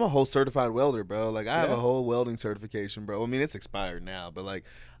 I'm a whole certified welder, bro. Like, I have a whole welding certification, bro. I mean, it's expired now, but like,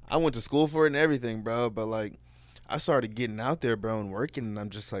 I went to school for it and everything, bro. But like, I started getting out there, bro, and working, and I'm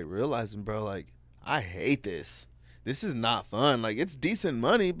just like realizing, bro, like, I hate this. This is not fun. Like, it's decent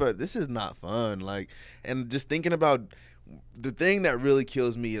money, but this is not fun. Like, and just thinking about the thing that really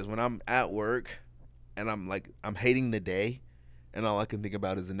kills me is when I'm at work and I'm like, I'm hating the day, and all I can think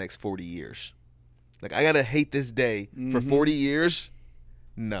about is the next 40 years. Like, I gotta hate this day for 40 years.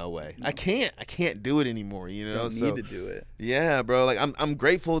 No way. No. I can't do it anymore. You know, you don't need to do it. Yeah, bro. Like, I'm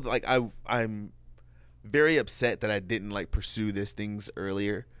grateful. Like, I'm very upset that I didn't like pursue these things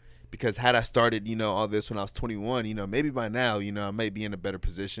earlier, because had I started, you know, all this when I was 21, you know, maybe by now, you know, I may be in a better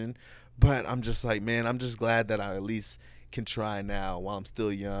position. But I'm just like, man, I'm just glad that I at least can try now while I'm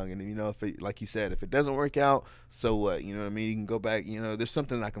still young. And, you know, if it, like you said, if it doesn't work out, so what? You know what I mean? You can go back, you know, there's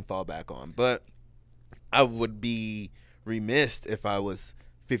something that I can fall back on. But I would be remiss if I was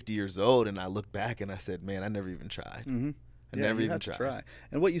 50 years old and I look back and I said, man, I never even tried. Mm-hmm. I never even tried. Try.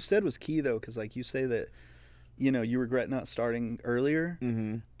 And what you said was key, though, because like you say that, you know, you regret not starting earlier,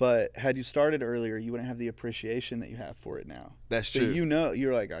 Mm-hmm. but had you started earlier, you wouldn't have the appreciation that you have for it now. That's so true. You know,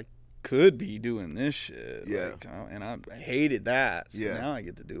 you're like, I could be doing this shit. Yeah. Like, and I hated that. So Yeah. now I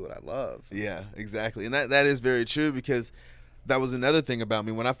get to do what I love. Yeah, exactly. And that is very true, because that was another thing about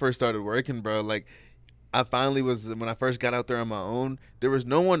me when I first started working, bro. Like, I finally was, when I first got out there on my own, there was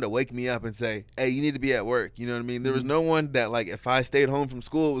no one to wake me up and say, hey, you need to be at work. You know what I mean? There was no one that, like, if I stayed home from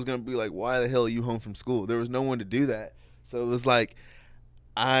school, was going to be like, why the hell are you home from school? There was no one to do that. So it was like,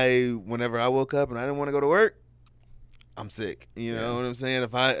 whenever I woke up and I didn't want to go to work, I'm sick. You know what I'm saying?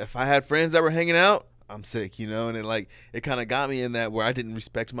 If I had friends that were hanging out, I'm sick, you know? And it kind of got me in that where I didn't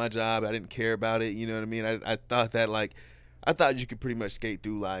respect my job. I didn't care about it. You know what I mean? I thought that, like, I thought you could pretty much skate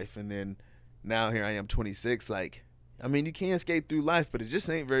through life. And then now here I am 26. Like, I mean, you can skate through life, but it just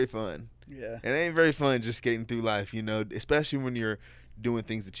ain't very fun. Yeah. It ain't very fun just skating through life, you know, especially when you're doing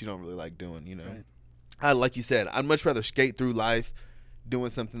things that you don't really like doing, you know? Right. Like you said, I'd much rather skate through life doing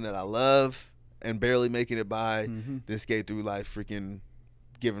something that I love and barely making it by than skate through life freaking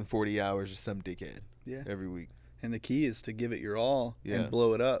giving 40 hours to some dickhead every week. And the key is to give it your all and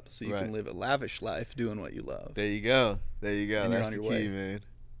blow it up so you can live a lavish life doing what you love. There you go. There you go. And that's the key, man.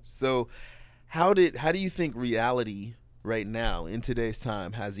 So how do you think reality right now in today's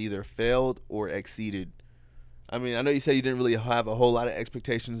time has either failed or exceeded? I mean, I know you said you didn't really have a whole lot of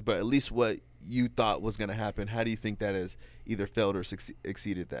expectations, but at least what you thought was going to happen, how do you think that has either failed or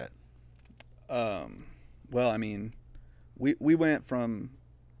exceeded that? Well, I mean, we went from,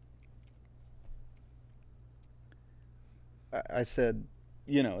 I said,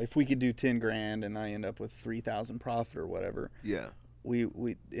 you know, if we could do 10 grand and I end up with 3,000 profit or whatever. Yeah.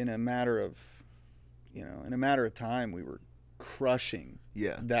 We in a matter of time, we were crushing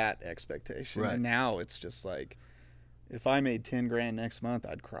that expectation. Right. And now it's just like, if I made 10 grand next month,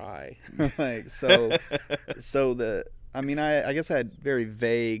 I'd cry. Like, I guess I had very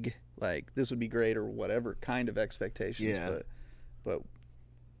vague, like, this would be great or whatever kind of expectations. Yeah. But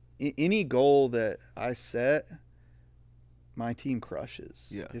any goal that I set, my team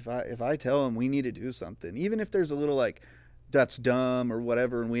crushes. Yeah. If I tell them we need to do something, even if there's a little like, that's dumb or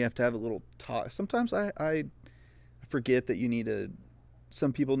whatever, and we have to have a little talk. Sometimes I forget that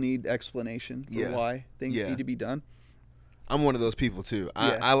some people need explanation for why things need to be done. I'm one of those people too.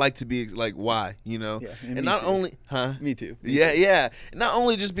 I like to be like, why, you know? Yeah, and not only, Me too. Yeah. Not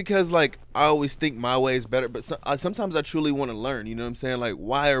only just because, like, I always think my way is better, but sometimes I truly want to learn, you know what I'm saying? Like,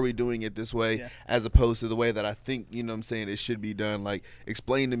 why are we doing it this way as opposed to the way that I think, you know what I'm saying, it should be done? Like,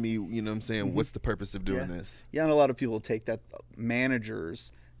 explain to me, you know what I'm saying, what's the purpose of doing this? Yeah, and a lot of people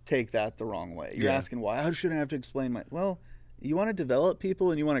managers take that the wrong way. You're asking why? How should I have to explain well, you want to develop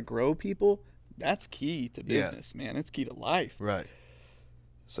people and you want to grow people? That's key to business, man. It's key to life. Right.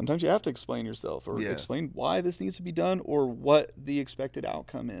 Sometimes you have to explain yourself or explain why this needs to be done or what the expected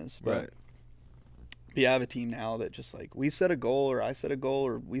outcome is. But I have a team now that just like, we set a goal or I set a goal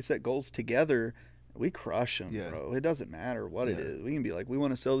or we set goals together, we crush them, bro. It doesn't matter what it is. We can be like, we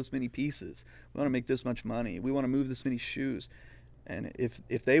want to sell this many pieces. We want to make this much money. We want to move this many shoes. And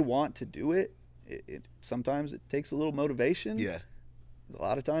if they want to do it, sometimes it takes a little motivation. Yeah. A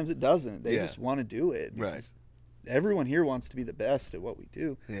lot of times it doesn't. They just want to do it. Right. Everyone here wants to be the best at what we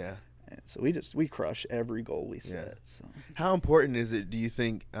do. Yeah. And so we crush every goal we set. So how important is it, do you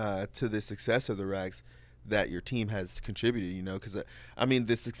think, to the success of the Racks that your team has contributed? You know, because I mean,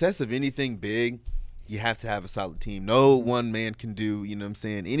 the success of anything big, you have to have a solid team. No one man can do, you know what I'm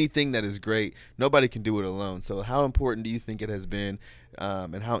saying, anything that is great. Nobody can do it alone. So how important do you think it has been,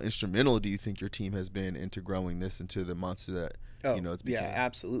 and how instrumental do you think your team has been into growing this into the monster that it's become? Yeah,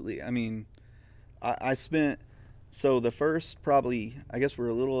 absolutely. I mean, I spent, so the first probably, I guess we're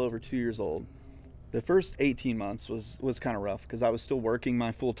a little over 2 years old. The first 18 months was kind of rough because I was still working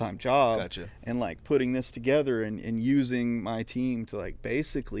my full-time job. Gotcha. And like putting this together and using my team to like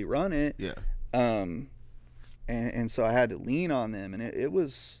basically run it. Yeah. And so I had to lean on them, and it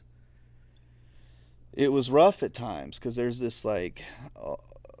was rough at times because there's this like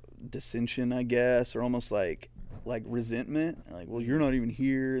dissension, I guess, or almost like resentment, like, well, you're not even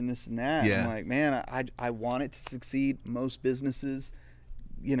here and this and that. Yeah. I'm like, man, I want it to succeed. Most businesses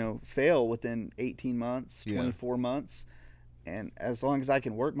fail within 18 months, 24 months. And as long as I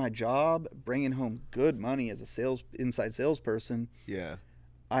can work my job, bringing home good money as a inside salesperson,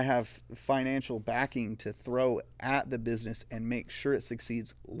 I have financial backing to throw at the business and make sure it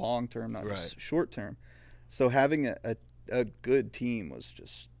succeeds long term, not just short term. So having a good team was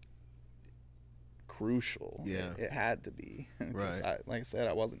just crucial. It had to be. Right. Like I said,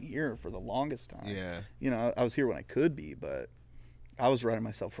 I wasn't here for the longest time. I was here when I could be, but I was running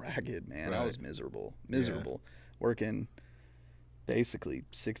myself ragged, man. I was miserable, working basically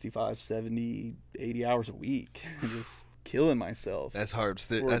 65, 70, 80 hours a week, just killing myself. That's hard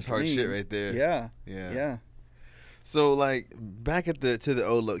shit right there. Yeah. So, like, back to the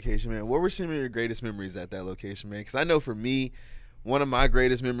old location, man, what were some of your greatest memories at that location, man? Because I know for me, one of my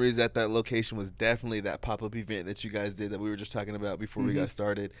greatest memories at that location was definitely that pop-up event that you guys did that we were just talking about before we got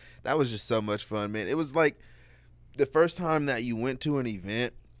started. That was just so much fun, man. It was like the first time that you went to an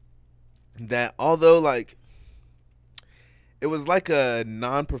event that, although, like, it was like a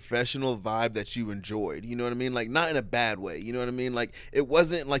non-professional vibe that you enjoyed, you know what I mean? Like, not in a bad way, you know what I mean? Like, it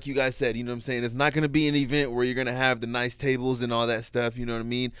wasn't like you guys said, you know what I'm saying? It's not going to be an event where you're going to have the nice tables and all that stuff, you know what I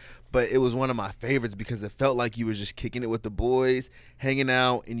mean? But it was one of my favorites because it felt like you was just kicking it with the boys, hanging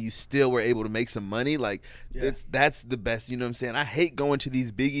out, and you still were able to make some money. Like, that's the best, you know what I'm saying? I hate going to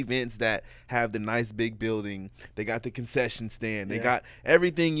these big events that have the nice big building. They got the concession stand. They got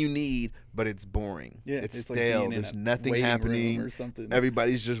everything you need, but it's boring. It's stale. Like there's nothing happening. Or something.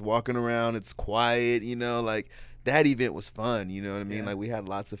 Everybody's just walking around. It's quiet, you know, like. That event was fun, you know what I mean? Like, we had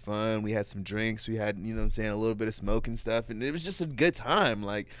lots of fun. We had some drinks. We had, you know what I'm saying, a little bit of smoke and stuff. And it was just a good time.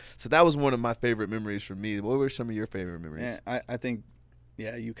 Like, so that was one of my favorite memories for me. What were some of your favorite memories? I think,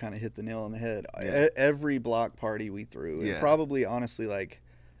 you kind of hit the nail on the head. Every block party we threw. And probably, honestly, like,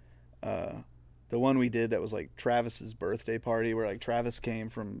 the one we did that was, like, Travis's birthday party where, like, Travis came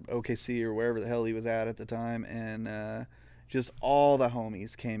from OKC or wherever the hell he was at the time. And, just all the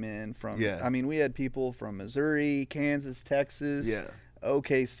homies came in from, I mean, we had people from Missouri, Kansas, Texas,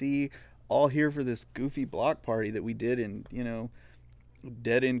 OKC, all here for this goofy block party that we did in,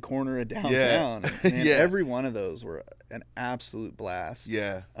 dead end corner of downtown. And every one of those were an absolute blast.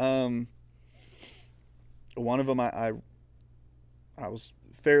 One of them, I was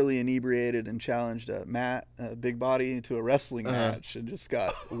fairly inebriated and challenged Matt, Big Body, to a wrestling match and just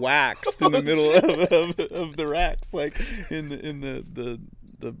got waxed in the middle of the racks, like in the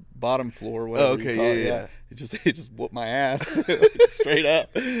bottom floor. Whatever you call it. It just whooped my ass straight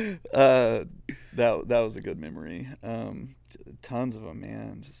up. That was a good memory. Tons of them,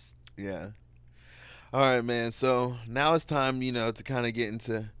 man. All right, man. So now it's time, to kind of get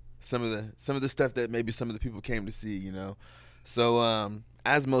into some of the stuff that maybe some of the people came to see, So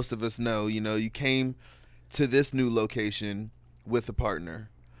as most of us know, you came to this new location with a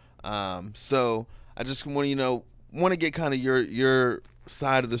partner. So I just want to get kind of your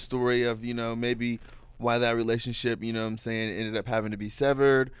side of the story of, maybe why that relationship, ended up having to be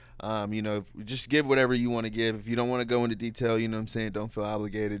severed. Just give whatever you want to give. If you don't want to go into detail, don't feel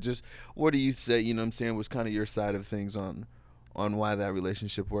obligated. Just what do you say, was kind of your side of things on why that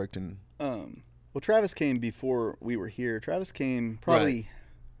relationship worked. And well, Travis came before we were here. Travis came probably,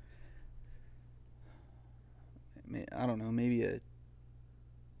 I don't know, maybe a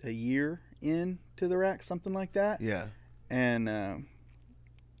year into the rack, something like that. And,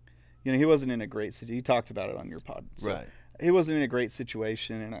 he wasn't in a great situation. You talked about it on your pod. So he wasn't in a great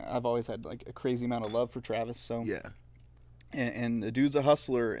situation, and I've always had, like, a crazy amount of love for Travis. So and the dude's a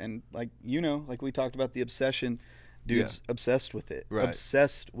hustler, and, like, like we talked about the obsession, dude's obsessed with it.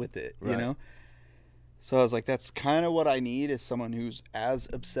 Obsessed with it, you know? So I was like, that's kind of what I need, is someone who's as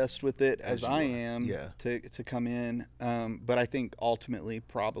obsessed with it as I am to come in. But I think ultimately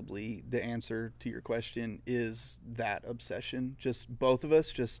probably the answer to your question is that obsession. Just both of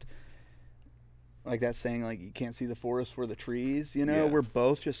us, just like that saying, like, you can't see the forest for the trees, We're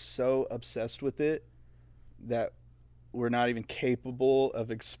both just so obsessed with it that we're not even capable of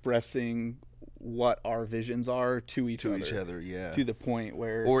expressing what our visions are to each other, to the point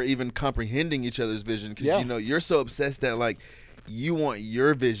where, or even comprehending each other's vision, because you're so obsessed that, like, you want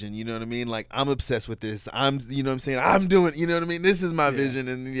your vision, you know what I mean? Like, I'm obsessed with this, I'm doing, you know what I mean, this is my vision,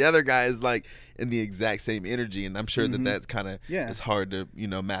 and the other guy is, like, in the exact same energy, and I'm sure that's kind of it's hard to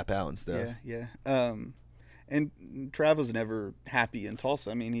map out and stuff. And Trav was never happy in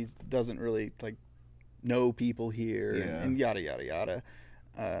Tulsa. I mean, he doesn't really, like, know people here, and yada yada yada.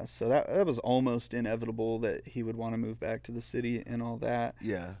 So that was almost inevitable that he would want to move back to the city and all that.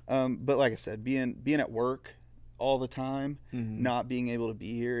 But like I said, being at work all the time, not being able to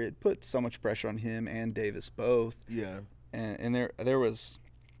be here, it put so much pressure on him and Davis both. And there was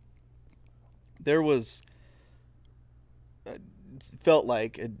there was felt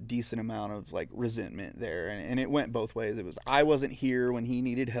like a decent amount of like resentment there, and it went both ways. It was, I wasn't here when he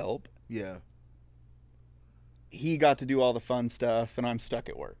needed help. Yeah. He got to do all the fun stuff, and I'm stuck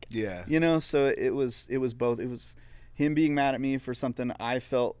at work. Yeah. You know, so it was both. It was him being mad at me for something I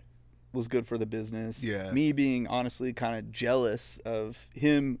felt was good for the business. Yeah. Me being honestly kind of jealous of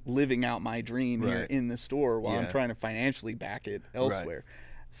him living out my dream here in the store while I'm trying to financially back it elsewhere.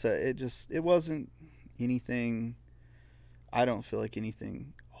 Right. So it wasn't anything. I don't feel like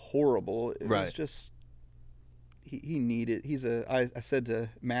anything horrible. It was just he needed. I said to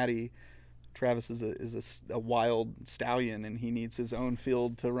Maddie, Travis is a wild stallion, and he needs his own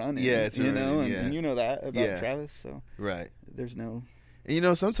field to run in. Yeah, you know, and you know that about Travis. So there's no. And, you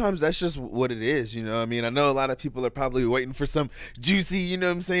know, sometimes that's just what it is, you know. I mean, I know a lot of people are probably waiting for some juicy, you know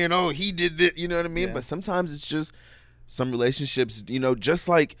what I'm saying, oh, he did it, you know what I mean? Yeah. But sometimes it's just some relationships, you know, just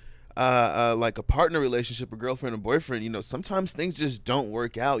like a partner relationship, a girlfriend and boyfriend, you know, sometimes things just don't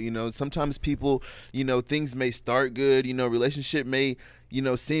work out, you know. Sometimes people, you know, things may start good, you know, relationship may, you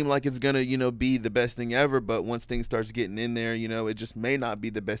know, seem like it's gonna, you know, be the best thing ever, but once things starts getting in there, you know, it just may not be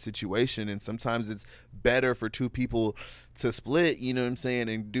the best situation. And sometimes it's better for two people to split, you know what I'm saying,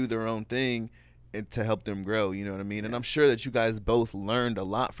 and do their own thing and to help them grow, you know what I mean? And I'm sure that you guys both learned a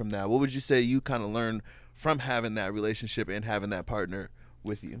lot from that. What would you say you kind of learned from having that relationship and having that partner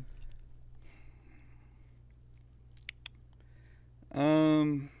with you? I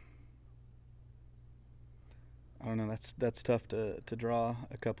don't know. That's tough to draw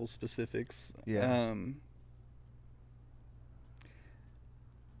a couple specifics. Yeah.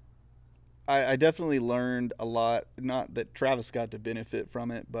 I definitely learned a lot. Not that Travis got to benefit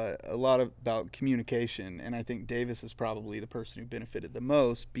from it, but a lot about communication. And I think Davis is probably the person who benefited the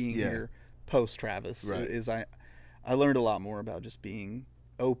most being here post Travis. Right. I learned a lot more about just being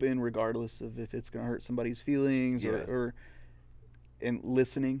open, regardless of if it's going to hurt somebody's feelings or and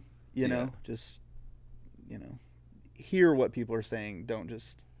listening. You know, just hear what people are saying. Don't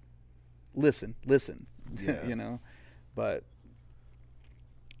just listen. Yeah. You know, but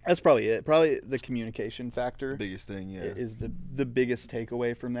that's probably it. Probably the communication factor. Biggest thing, is the biggest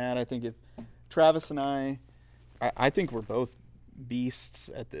takeaway from that. I think if Travis and I think we're both beasts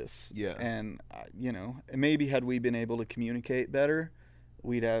at this. Yeah. And you know, maybe had we been able to communicate better,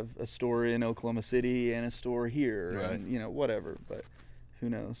 we'd have a store in Oklahoma City and a store here, and you know, whatever. But who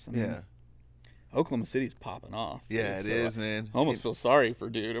knows? I mean, Oklahoma City's popping off. Yeah, it is, man. I almost feel sorry for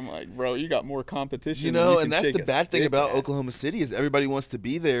dude. I'm like, bro, you got more competition. You know, and that's the bad thing about Oklahoma City is everybody wants to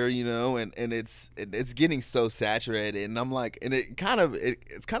be there, you know, and it's getting so saturated. And I'm like, and it's kind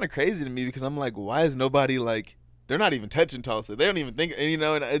of crazy to me because I'm like, why is nobody like, they're not even touching Tulsa. They don't even think, and, you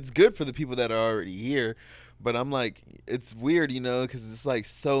know, and it's good for the people that are already here. But I'm like, it's weird, you know, because it's like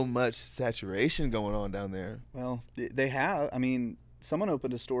so much saturation going on down there. Well, they have. I mean, someone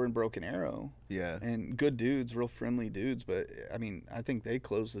opened a store in Broken Arrow. Yeah. And good dudes, real friendly dudes. But, I mean, I think they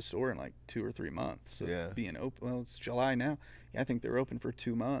closed the store in like 2 or 3 months of being open. Well, it's July now. Yeah, I think they were open for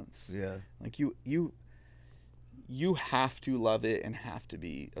 2 months. Yeah. Like, you have to love it and have to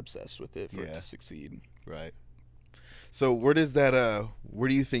be obsessed with it for it to succeed. Right. So where do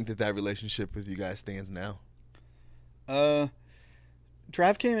you think that relationship with you guys stands now?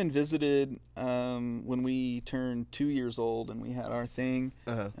 Trav came and visited when we turned 2 years old and we had our thing.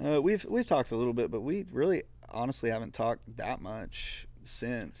 We've talked a little bit, but we really honestly haven't talked that much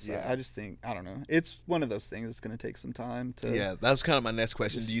since. I just think, I don't know. It's one of those things that's going to take some time to. Yeah, that was kind of my next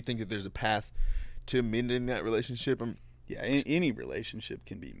question. Do you think that there's a path to mending that relationship? Any relationship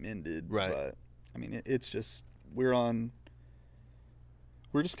can be mended. Right. But I mean, it's just we're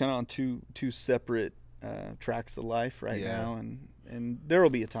just kind of on two separate tracks of life right now, and there will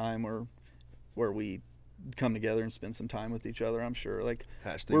be a time where we come together and spend some time with each other. I'm sure. Like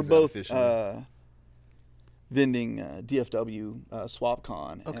we're both vending DFW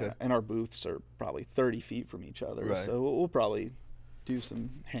SwapCon, and our booths are probably 30 feet from each other. Right. So we'll probably do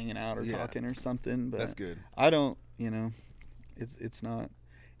some hanging out or talking or something. But that's good. I don't, it's not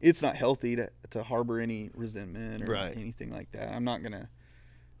healthy to harbor any resentment or anything like that. I'm not gonna.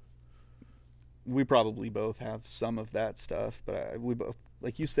 We probably both have some of that stuff, but we both,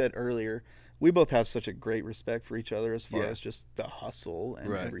 like you said earlier, we both have such a great respect for each other as far as just the hustle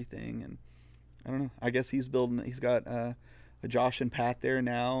and everything. And I don't know. I guess he's got a Josh and Pat there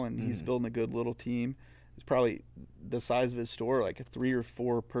now, and he's building a good little team. It's probably the size of his store, like a 3 or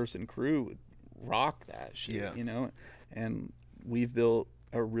 4 person crew would rock that shit, you know? And we've built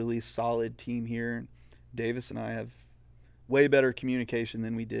a really solid team here. Davis and I have way better communication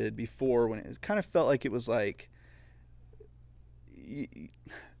than we did before, when it kind of felt like it was like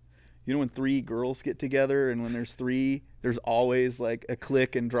you know when 3 girls get together and when there's 3, there's always like a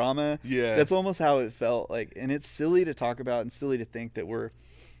clique and drama. Yeah. That's almost how it felt like. And it's silly to talk about and silly to think that we're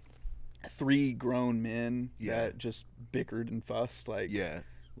 3 grown men that just bickered and fussed like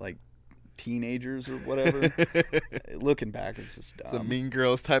teenagers or whatever. Looking back, it's just dumb. Some Mean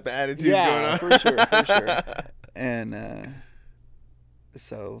Girls type of attitude going on. for sure. And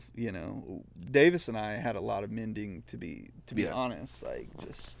so, you know, Davis and I had a lot of mending to be honest. Like,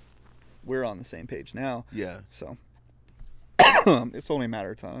 just we're on the same page now. Yeah. So it's only a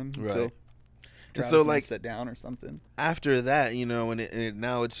matter of time. Right. And so, like, sit down or something. After that, you know, and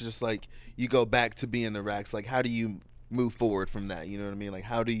now it's just like you go back to being the Racks. Like, how do you move forward from that? You know what I mean? Like,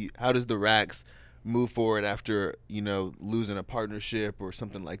 how does the Racks move forward after, you know, losing a partnership or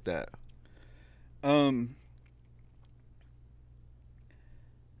something like that?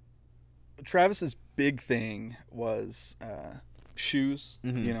 Travis's big thing was shoes.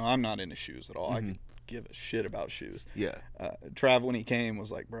 Mm-hmm. You know, I'm not into shoes at all. Mm-hmm. I could give a shit about shoes. Yeah. Trav, when he came,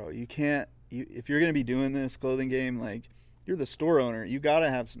 was like, bro, you can't, if you're going to be doing this clothing game, like, you're the store owner, you got to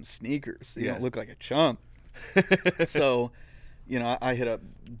have some sneakers so you don't look like a chump. So, you know, I hit up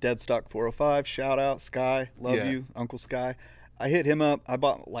Deadstock 405, shout out, Sky, love you, Uncle Sky. I hit him up. I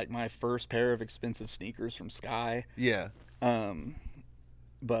bought, like, my first pair of expensive sneakers from Sky. Yeah.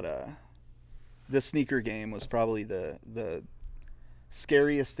 But the sneaker game was probably the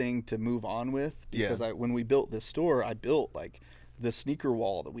scariest thing to move on with, because when we built this store, I built like the sneaker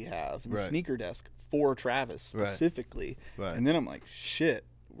wall that we have, the sneaker desk for Travis specifically. Right. And then I'm like, shit,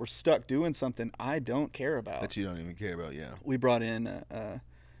 we're stuck doing something I don't care about. That you don't even care about, yeah. We brought in a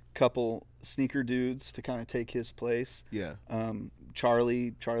couple sneaker dudes to kind of take his place. Yeah.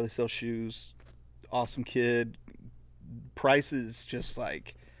 Charlie sells shoes, awesome kid. Prices just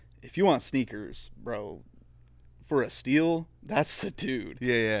like, if you want sneakers, bro, for a steal, that's the dude.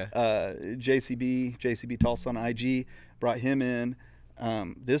 Yeah. JCB Tulsa on IG, brought him in.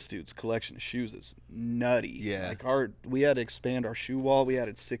 This dude's collection of shoes is nutty. Yeah. Like we had to expand our shoe wall. We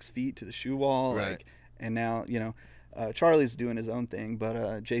added 6 feet to the shoe wall. Right. Like, and now, you know, Charlie's doing his own thing, but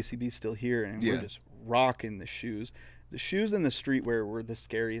JCB's still here, and we're just rocking the shoes. The shoes and the streetwear were the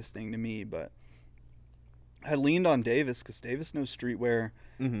scariest thing to me, but I leaned on Davis because Davis knows streetwear,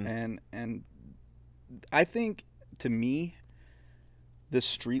 and I think, to me, the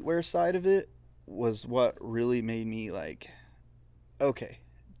streetwear side of it was what really made me like, okay,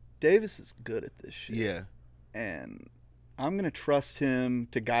 Davis is good at this shit. Yeah. And I'm going to trust him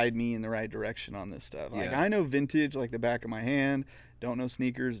to guide me in the right direction on this stuff. Like, I know vintage like the back of my hand, don't know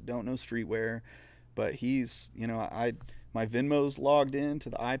sneakers, don't know streetwear, but he's, you know, my Venmo's logged in to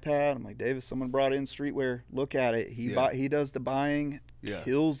the iPad. I'm like, Davis, someone brought in streetwear. Look at it. He does the buying,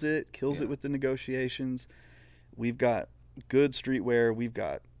 kills it with the negotiations. We've got good streetwear. We've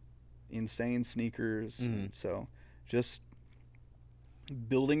got insane sneakers. And so just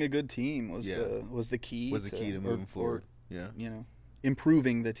building a good team was the key. Was the key to moving forward. Yeah. You know,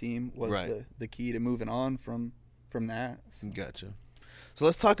 improving the team was the key to moving on from that. So. Gotcha. So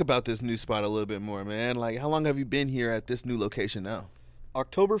let's talk about this new spot a little bit more, man. Like, how long have you been here at this new location now?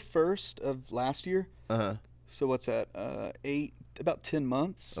 October 1st of last year. Uh-huh. So what's that? About 10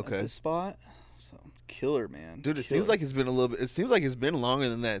 months at this spot. So killer, man. Dude, it seems like it's been a little bit. It seems like it's been longer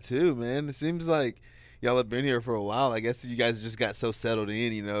than that too, man. It seems like y'all have been here for a while. I guess you guys just got so settled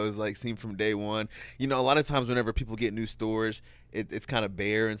in, you know. It's like seen from day one. You know, a lot of times whenever people get new stores, it's kind of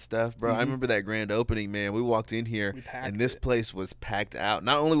bare and stuff, bro. I remember that grand opening, man. We walked in here and this place was packed out.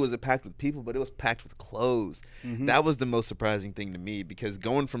 Not only was it packed with people, but it was packed with clothes. That was the most surprising thing to me, because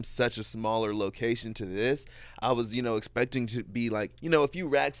going from such a smaller location to this, I was, you know, expecting to be like, you know, a few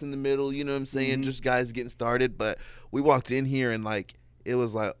racks in the middle, you know what I'm saying? Just guys getting started. But we walked in here and like, it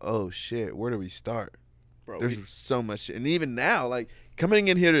was like, oh shit, where do we start? Bro, there's so much shit. And even now, like, coming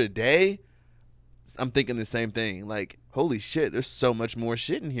in here today, I'm thinking the same thing. Like, holy shit, there's so much more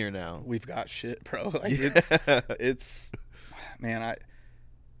shit in here now. We've got shit, bro. Like, it's man,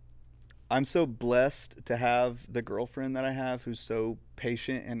 I'm so blessed to have the girlfriend that I have who's so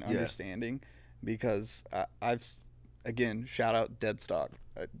patient and understanding, because I've, again, shout out Deadstock,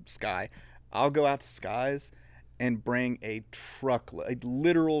 Sky. I'll go out to Sky's and bring a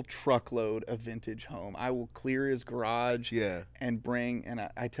literal truckload of vintage home. I will clear his garage and bring, and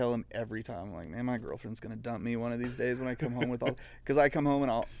I tell him every time, I'm like, man, my girlfriend's going to dump me one of these days when I come home with all, because I come home and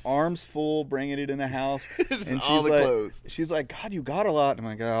I'll arms full, bringing it in the house. And she's like, clothes. She's like, God, you got a lot. And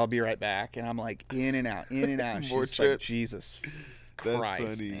I'm like, oh, I'll be right back. And I'm like, in and out. More She's trips. like, Jesus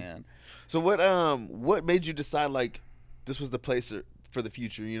Christ, funny. man. So what made you decide, like, this was the place for the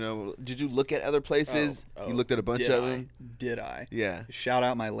future? You know, did you look at other places? You looked at a bunch of them. Did I? Yeah. Shout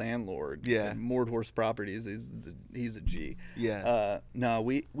out my landlord. Yeah. Mordhorse Properties. He's a G. Yeah. No,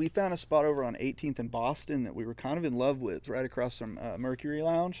 we found a spot over on 18th in Boston that we were kind of in love with, right across from Mercury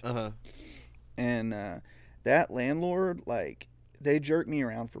Lounge. And that landlord, like, they jerked me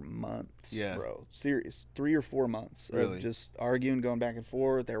around for months, bro. Serious, 3 or 4 months of just arguing, going back and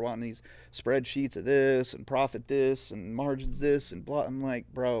forth. They're wanting these spreadsheets of this and profit this and margins this and blah. I'm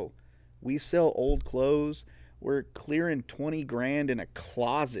like, bro, we sell old clothes. We're clearing 20 grand in a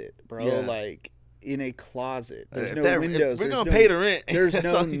closet, bro. Like, in a closet. There's no windows. We're going to pay the rent. There's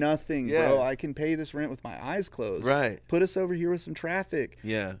no nothing, bro. I can pay this rent with my eyes closed. Right. Put us over here with some traffic.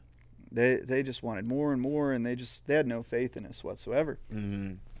 Yeah. They just wanted more and more, and they had no faith in us whatsoever.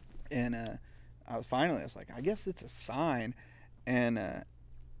 And I was like, I guess it's a sign. And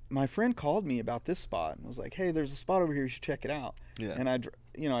my friend called me about this spot and was like, hey, there's a spot over here, you should check it out. And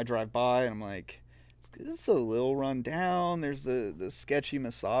I drive by and I'm like, this is a little run down. There's the sketchy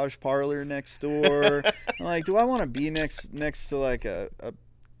massage parlor next door. I'm like, do I want to be next to like a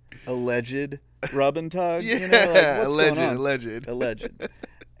alleged rub and tug? You know, like, what's going on? Alleged.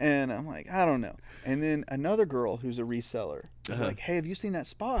 And I'm like, I don't know. And then another girl who's a reseller was like, hey, have you seen that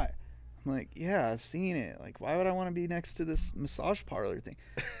spot? I'm like, yeah, I've seen it. Like, why would I want to be next to this massage parlor thing?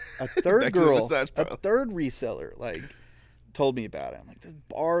 A third girl, a third reseller, like, told me about it. I'm like, there's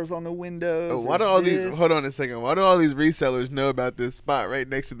bars on the windows. Why do all these? Hold on a second. Why do all these resellers know about this spot right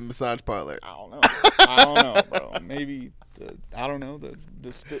next to the massage parlor? I don't know, bro. Maybe the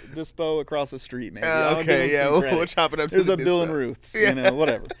dispo across the street. Maybe. Okay, yeah, we'll chop it up. There's a Bill and Ruth's. You know,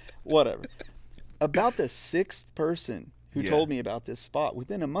 whatever. About the 6th person who told me about this spot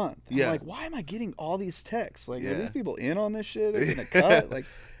within a month. I'm like, why am I getting all these texts? Like, are these people in on this shit? They're gonna cut. Like,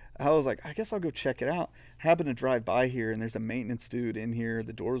 I was like, I guess I'll go check it out. Happened to drive by here, and there's a maintenance dude in here.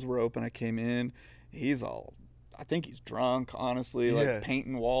 The doors were open. I came in. I think he's drunk, honestly, like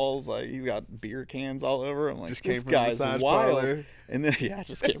painting walls. Like, he's got beer cans all over. I'm like, just this came from guy's the massage wild. parlor. And then,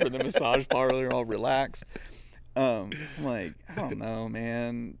 just came from the massage parlor, all relaxed. I'm like, I don't know,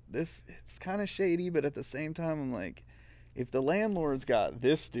 man. It's kind of shady, but at the same time, I'm like, if the landlord's got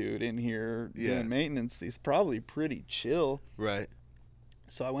this dude in here doing maintenance, he's probably pretty chill. Right.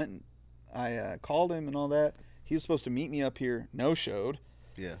 So I went and I called him and all that. He was supposed to meet me up here. No-showed.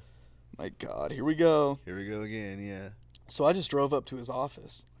 Yeah. My God, here we go. Here we go again, yeah. So I just drove up to his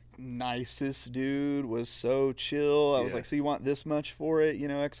office. Nicest dude, was so chill. I was like, so you want this much for it,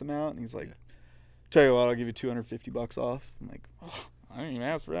 X amount? And he's like, tell you what, I'll give you $250 off. I'm like, oh, I didn't even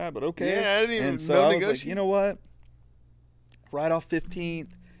ask for that, but okay. Yeah, I didn't even know. I was like, you know what? Right off 15th,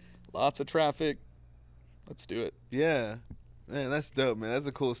 lots of traffic. Let's do it. Yeah. Man, that's dope, man. That's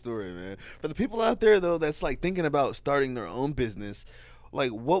a cool story, man. For the people out there, though, that's like thinking about starting their own business,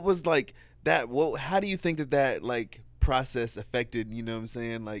 like, what was like that? How do you think that like process affected? You know what I'm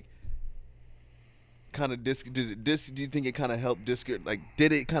saying? Like, kind of do you think it kind of helped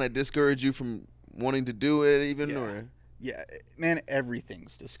did it kind of discourage you from wanting to do it even? Or man,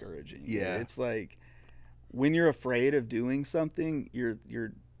 everything's discouraging. Yeah, it's like when you're afraid of doing something, you're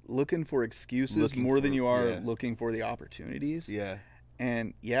looking for excuses more than you are looking for the opportunities. Yeah.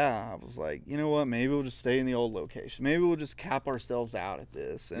 And I was like, you know what? Maybe we'll just stay in the old location. Maybe we'll just cap ourselves out at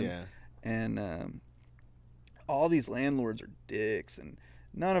this. And all these landlords are dicks, and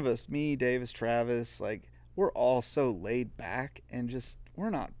none of us, me, Davis, Travis, like, we're all so laid back and just, we're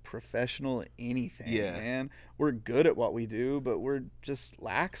not professional at anything, man. We're good at what we do, but we're just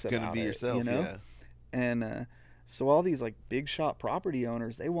lax about it. Gonna be yourself, And so all these like big shot property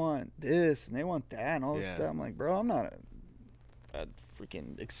owners, they want this and they want that and all this stuff. I'm like, bro, I'm not a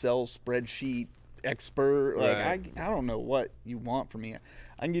freaking Excel spreadsheet expert. Like, I don't know what you want from me.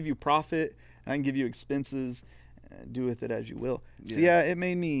 I can give you profit, I can give you expenses, do with it as you will. So it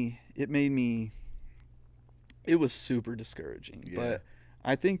made me it was super discouraging. But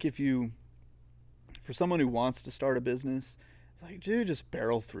I think for someone who wants to start a business, like, dude, just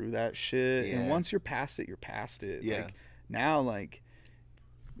barrel through that shit. And once you're past it, you're past it. Like, now, like,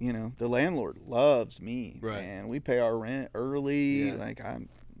 the landlord loves me, and we pay our rent early. Like,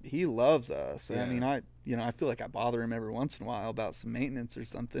 he loves us. I mean, I feel like I bother him every once in a while about some maintenance or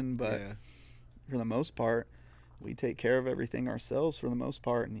something, but for the most part, we take care of everything ourselves for the most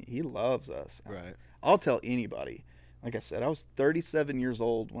part, and he loves us. Right. I'll tell anybody. Like I said, I was 37 years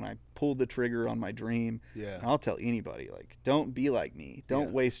old when I pulled the trigger on my dream. Yeah. And I'll tell anybody, like, don't be like me.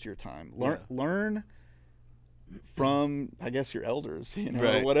 Don't waste your time. Learn from, I guess, your elders,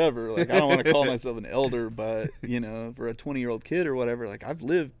 whatever. Like, I don't want to call myself an elder, but, for a 20-year-old kid or whatever, like, I've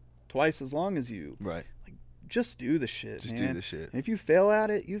lived twice as long as you. Right. Like, just do the shit, Just man. do the shit. And if you fail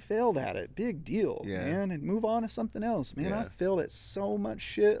at it, you failed at it. Big deal, Yeah. man. And move on to something else, man. Yeah. I failed at so much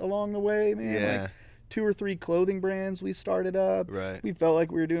shit along the way, man. Yeah. Like 2 or 3 clothing brands we started up. Right. We felt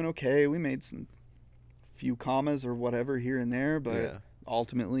like we were doing okay. We made some few commas or whatever here and there, but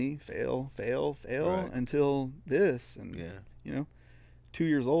ultimately fail until this. And, you know, 2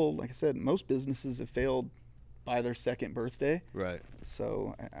 years old, like I said, most businesses have failed by their 2nd birthday. Right.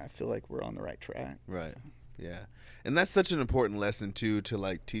 So I feel like we're on the right track. Right. So. Yeah. And that's such an important lesson too, to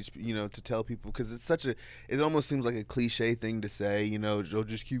like teach, you know, to tell people, because it's such a, it almost seems like a cliche thing to say, you know, oh,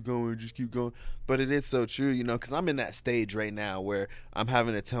 just keep going, but it is so true, you know, because I'm in that stage right now where I'm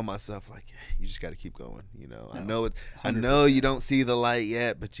having to tell myself, like, you just got to keep going, you know. I know it, 100%. I know you don't see the light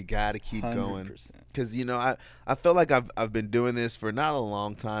yet, but you got to keep 100%. Going, because, you know, I feel like I've been doing this for not a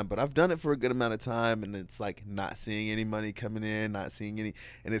long time, but I've done it for a good amount of time, and it's like not seeing any money coming in, not seeing any,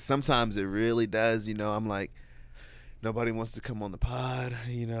 and it sometimes it really does, you know. I'm like, nobody wants to come on the pod,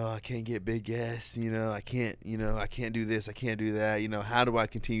 you know, I can't get big guests, you know, I can't do this, I can't do that, you know, how do I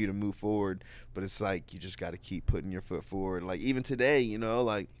continue to move forward? But it's like, you just got to keep putting your foot forward. Like even today, you know,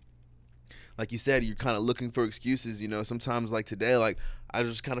 like you said, you're kind of looking for excuses, you know. Sometimes like today, like I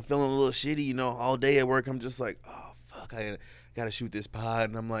was just kind of feeling a little shitty, you know, all day at work. I'm just like, oh fuck, I gotta shoot this pod,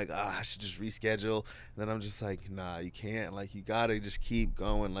 and I'm like, I should just reschedule. And then I'm just like, nah, you can't. Like, you gotta just keep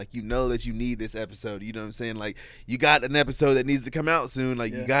going. Like, you know that you need this episode, you know what I'm saying? Like, you got an episode that needs to come out soon,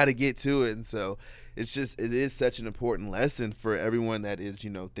 like you gotta get to it. And so it is such an important lesson for everyone that is, you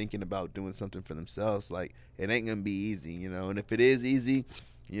know, thinking about doing something for themselves. Like, it ain't gonna be easy, you know. And if it is easy,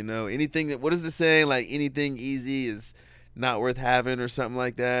 you know, anything that, what is the saying, like anything easy is not worth having, or something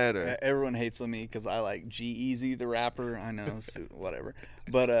like that. Or everyone hates on me because I like G-Eazy, the rapper. I know, so whatever.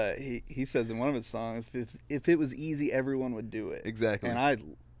 But he says in one of his songs, if it was easy, everyone would do it. Exactly. And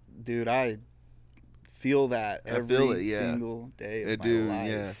I feel that every single day of my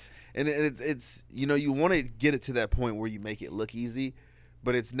life. Yeah. And it's you know, you want to get it to that point where you make it look easy,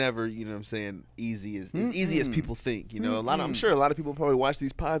 but it's never, you know what I'm saying, easy as easy as people think. You know, I'm sure a lot of people probably watch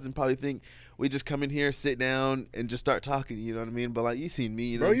these pods and probably think we just come in here, sit down, and just start talking. You know what I mean? But like, you seen me,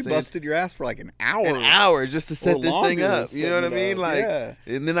 you know, bro, you busted your ass for like an hour just to set this thing up. You know what I mean? Like,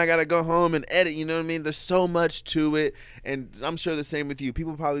 and then I gotta go home and edit. You know what I mean? There's so much to it, and I'm sure the same with you.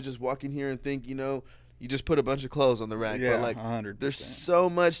 People probably just walk in here and think, you know, you just put a bunch of clothes on the rack. Yeah, but like 100%. There's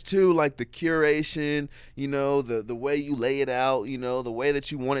so much to, like, the curation, you know, the way you lay it out, you know, the way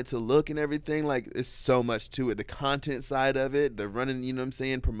that you want it to look and everything. Like, there's so much to it. The content side of it, the running, you know what I'm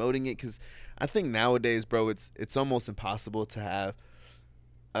saying, promoting it. Because I think nowadays, bro, it's almost impossible to have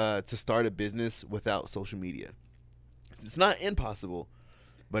to start a business without social media. It's not impossible,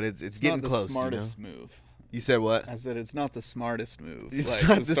 but it's getting close. It's not the smartest move. You said what? I said it's not the smartest move. It's like,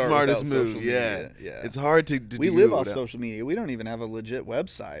 not the smartest move. Yeah. It's hard to we live off social media. We don't even have a legit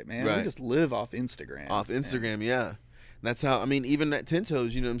website, man. Right. We just live off Instagram. Off Instagram, yeah. That's how, I mean, even at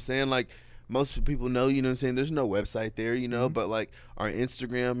Tinto's, you know what I'm saying? Like, most people know, you know what I'm saying, there's no website there, you know, but like our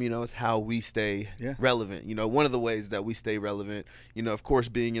Instagram, you know, is how we stay relevant. You know, one of the ways that we stay relevant, you know, of course,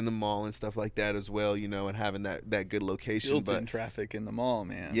 being in the mall and stuff like that as well, you know, and having that good location. Built-in traffic in the mall,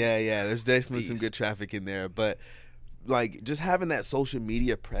 man. Yeah, there's definitely some good traffic in there. But like, just having that social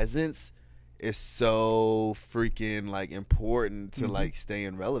media presence is so freaking like important to like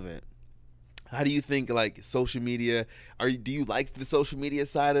staying relevant. How do you think, like, social media, do you like the social media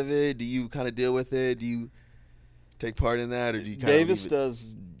side of it? Do you kind of deal with it? Do you take part in that, or do you kind Davis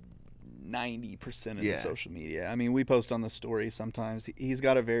does 90% of the social media. I mean, we post on the story sometimes. He's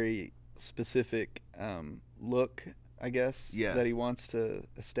got a very specific look, I guess, that he wants to,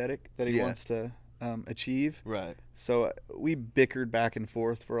 aesthetic that he wants to achieve. Right. So we bickered back and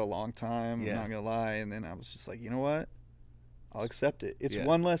forth for a long time, I'm not going to lie. And then I was just like, you know what? I'll accept it. It's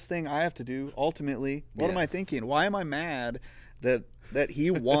one less thing I have to do. Ultimately, what am I thinking? Why am I mad that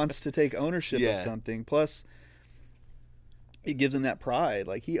he wants to take ownership of something? Plus, it gives him that pride.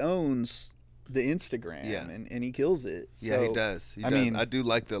 Like, he owns the Instagram, and he kills it. So, he does. I mean, I do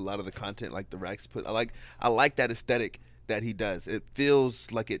like a lot of the content, like the Racks put. I like that aesthetic that he does. It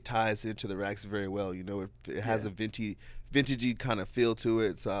feels like it ties into the Racks very well. You know, it has a vintagey kind of feel to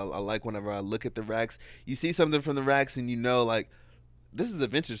it. So I like whenever I look at the Racks, you see something from the Racks and you know, like, this is a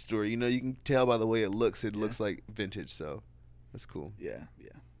vintage store. You know, you can tell by the way it looks. It looks like vintage. So that's cool. Yeah.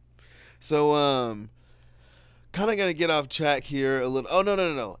 So kind of gonna get off track here a little. Oh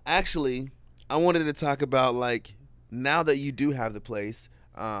no. Actually, I wanted to talk about, like, now that you do have the place,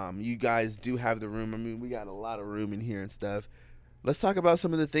 you guys do have the room. I mean, we got a lot of room in here and stuff. let's talk about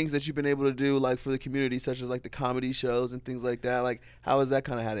some of the things that you've been able to do, like for the community, such as like the comedy shows and things like that. Like, how has that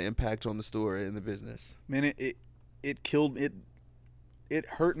kind of had an impact on the store and the business? Man, it killed it. It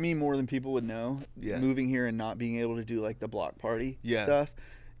hurt me more than people would know. Yeah. Moving here and not being able to do like the block party Yeah. stuff,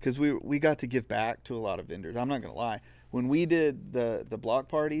 because we got to give back to a lot of vendors. I'm not gonna lie. When we did the block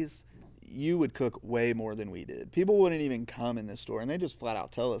parties, you would cook way more than we did. People wouldn't even come in this store, and they just flat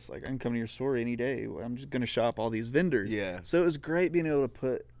out tell us, like, I can come to your store any day. I'm just going to shop all these vendors. Yeah. So it was great being able to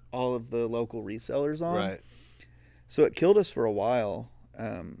put all of the local resellers on. Right. So it killed us for a while,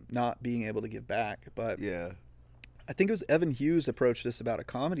 not being able to give back. But yeah, I think it was Evan Hughes approached us about a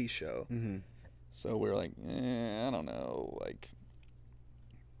comedy show. Mm-hmm. So we were like, I don't know, like,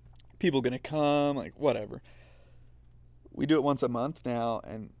 people going to come, like, whatever. We do it once a month now,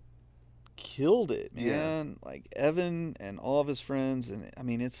 and killed it, man. Yeah. Like Evan and all of his friends, and I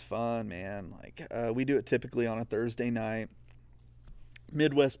mean, it's fun, man. Like we do it typically on a Thursday night.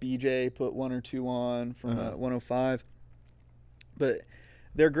 Midwest BJ put 1 or 2 on from 105, but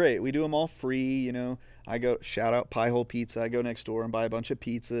they're great. We do them all free, you know. I go, shout out Pie Hole Pizza. I go next door and buy a bunch of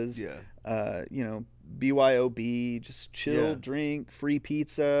pizzas. Yeah. You know, BYOB, just chill, drink, free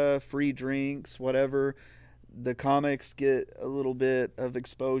pizza, free drinks, whatever. The comics get a little bit of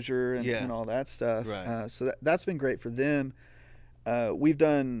exposure and all that stuff. Right. So that's been great for them. We've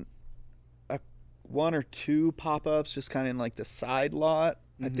done 1 or 2 pop-ups just kind of in like the side lot.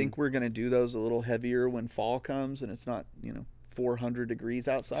 Mm-hmm. I think we're going to do those a little heavier when fall comes and it's not, 400 degrees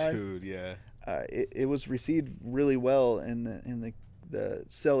outside. Dude, yeah. It was received really well, and the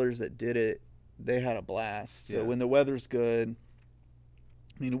sellers that did it, they had a blast. So when the weather's good,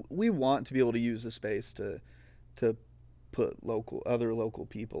 I mean, we want to be able to use the space to put other local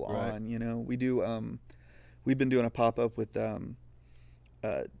people on. We do. We've been doing a pop up with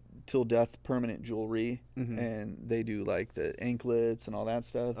Till Death Permanent Jewelry, and they do like the anklets and all that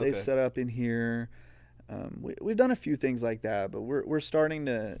stuff. They set up in here. We've done a few things like that, but we're starting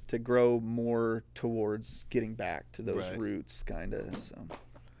to grow more towards getting back to those roots, kind of.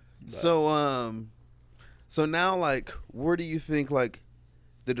 So now, like, where do you think like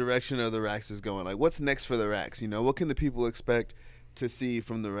the direction of the Racks is going? Like, what's next for the Racks? What can the people expect to see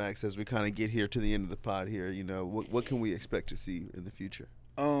from the Racks as we kind of get here to the end of the pod here? What can we expect to see in the future?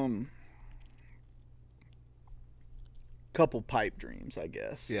 Couple pipe dreams, I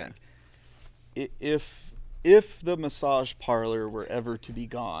guess. Yeah. Like, if the massage parlor were ever to be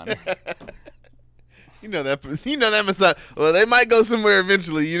gone. that massage. Well, they might go somewhere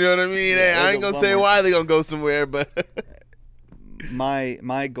eventually. You know what I mean? Yeah, I ain't gonna say why they're gonna go somewhere, but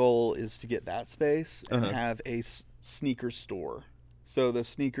my goal is to get that space and have a sneaker store. So the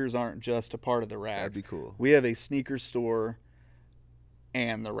sneakers aren't just a part of the Racks. That'd be cool. We have a sneaker store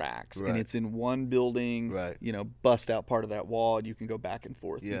and the Racks, and it's in one building. Right. Bust out part of that wall, and you can go back and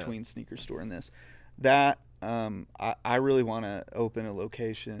forth between sneaker store and this. That I really want to open a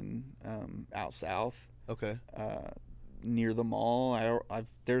location out south. Okay. Near the mall.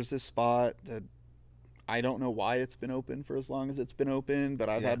 There's this spot that I don't know why it's been open for as long as it's been open, but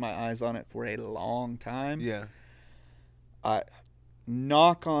I've had my eyes on it for a long time. Yeah.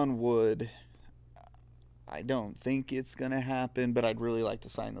 Knock on wood, I don't think it's going to happen, but I'd really like to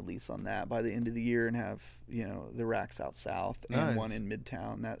sign the lease on that by the end of the year and have, the Racks out south and one in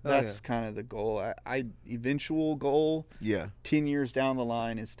Midtown. That's kind of the goal. Eventual goal, 10 years down the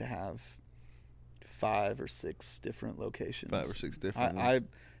line, is to have 5 or 6 different locations. 5 or 6 different.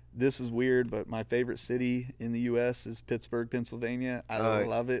 This is weird, but my favorite city in the U.S. is Pittsburgh, Pennsylvania. I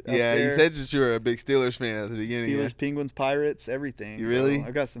love it. Yeah, you said that you were a big Steelers fan at the beginning. Steelers, Penguins, Pirates, everything. You really?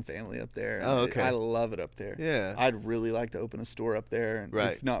 I've got some family up there. Oh, okay. I love it up there. Yeah. I'd really like to open a store up there, and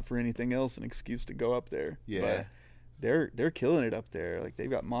if not for anything else, an excuse to go up there. Yeah. But they're killing it up there. Like,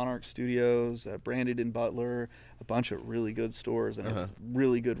 they've got Monarch Studios, Branded in Butler, a bunch of really good stores and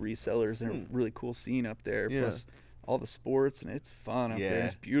really good resellers, and a really cool scene up there. Yeah. Plus all the sports, and it's fun up there.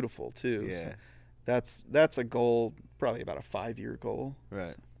 It's beautiful too. Yeah. So that's a goal, probably about a 5-year goal.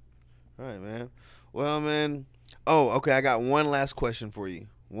 Right. All right, man. Well, man. Oh, okay. I got one last question for you.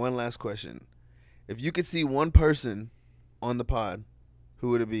 One last question. If you could see one person on the pod, who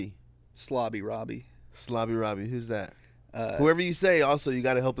would it be? Slobby Robbie. Slobby Robbie. Who's that? Whoever you say, also, you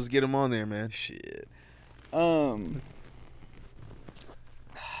got to help us get him on there, man. Shit. All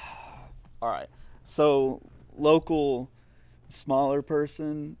right. So, local smaller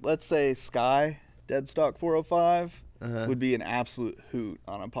person, let's say Sky, Deadstock 405, would be an absolute hoot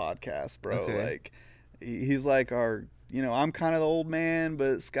on a podcast, bro. Okay. Like, he's like our, I'm kind of the old man,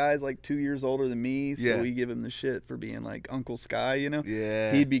 but Sky's like 2 years older than me, so we give him the shit for being like Uncle Sky,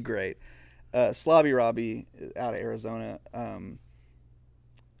 Yeah. He'd be great. Slobby Robbie out of Arizona,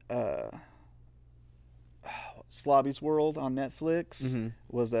 Slobby's World on Netflix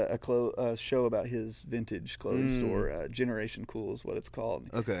was a show about his vintage clothing store. Generation Cool is what it's called.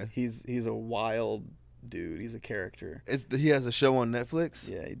 Okay. He's a wild dude. He's a character. He has a show on Netflix?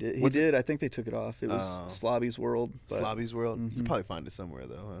 Yeah, he did. He did. I think they took it off. It was Slobby's World. Slobby's World? You can probably find it somewhere,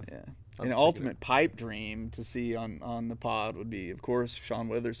 though, huh? Yeah. An ultimate pipe dream to see on the pod would be, of course, Shaun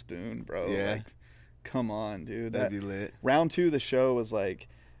Witherspoon, bro. Yeah. Like, come on, dude. That'd be lit. Round 2 of the show was like,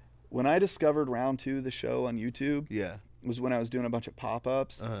 when I discovered round 2 of the show on YouTube, was when I was doing a bunch of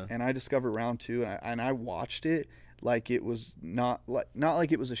pop-ups, and I discovered round 2, and I watched it like it was not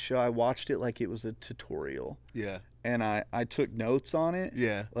like it was a show. I watched it like it was a tutorial. Yeah. And I took notes on it.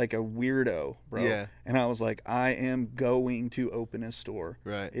 Yeah. Like a weirdo, bro. Yeah. And I was like, I am going to open a store.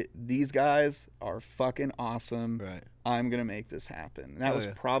 Right. These guys are fucking awesome. Right. I'm gonna make this happen. And that was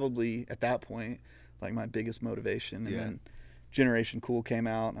probably at that point like my biggest motivation. And then Generation Cool came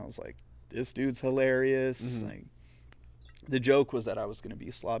out, and I was like, this dude's hilarious. Like, the joke was that I was gonna be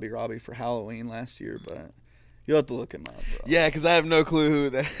Slobby Robbie for Halloween last year, but you'll have to look him up, bro. Yeah, because I have no clue who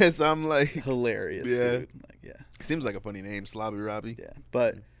that is. So I'm like, hilarious, dude. Like, seems like a funny name, Slobby Robbie. Yeah,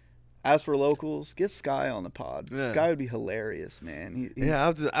 but as for locals, get Sky on the pod. Sky would be hilarious, man. I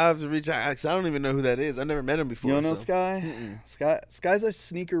have to reach out, because I don't even know who that is. I never met him before. You don't know Sky? Sky's a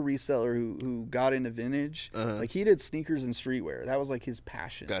sneaker reseller who got into vintage. Like, he did sneakers and streetwear. That was like his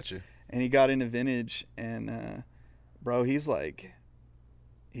passion. Gotcha. And he got into vintage, and bro, he's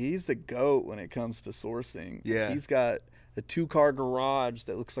the GOAT when it comes to sourcing. Yeah. He's got a 2-car garage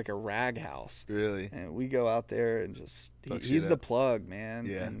that looks like a rag house. Really? And we go out there and just he's the plug, man.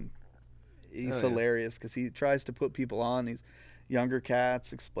 Yeah. And he's hilarious because he tries to put people on, these younger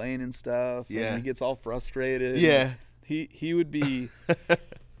cats explaining stuff. Yeah. And he gets all frustrated. Yeah. He would be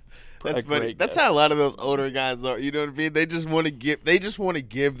That's funny. That's how a lot of those older guys are. You know what I mean? They just want to give. They just want to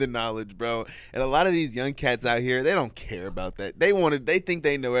give the knowledge, bro. And a lot of these young cats out here, they don't care about that. They think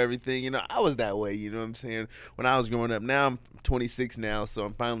they know everything. You know, I was that way. You know what I'm saying? When I was growing up. Now I'm 26 now, so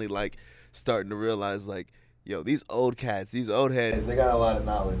I'm finally like starting to realize, like, yo, these old cats, these old heads, they got a lot of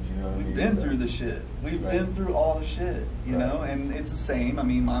knowledge. You know what I mean? We've been through the shit. We've been through all the shit. You know, and it's the same. I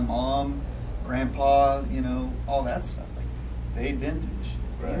mean, my mom, grandpa, you know, all that stuff. Like, they'd been through the shit.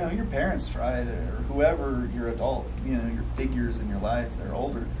 Right. You know, your parents tried, or whoever your adult, you know, your figures in your life, they're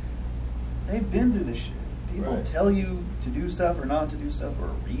older. They've been through this shit. People tell you to do stuff or not to do stuff for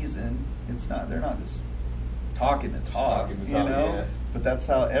a reason. It's not. They're not just talking to talk. You know. Yeah. But that's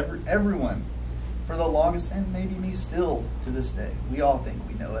how everyone, for the longest, and maybe me still to this day, we all think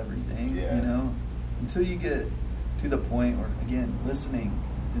we know everything. Yeah. You know, until you get to the point where, again, listening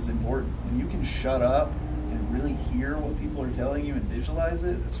is important. When you can shut up and really hear what people are telling you and visualize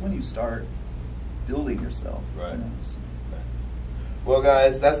it, that's when you start building yourself. Right. You know? Well,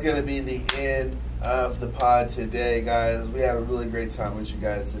 guys, that's going to be the end of the pod today, guys. We had a really great time with you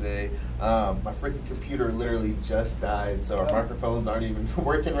guys today. My freaking computer literally just died, so our microphones aren't even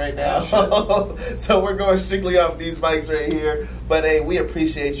working right now. So we're going strictly off these mics right here. But, hey, we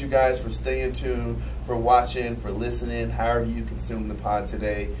appreciate you guys for staying tuned, for watching, for listening, however you consume the pod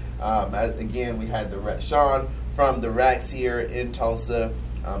today. Again, we had Shaun from the Racks here in Tulsa.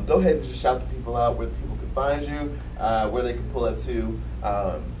 Go ahead and just shout the people out where the people can find you, where they can pull up to.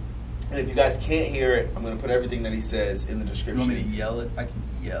 And if you guys can't hear it, I'm going to put everything that he says in the description. You want me to yell it? I can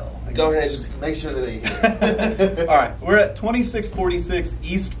yell. Go ahead and just make sure that they hear it. All right, we're at 2646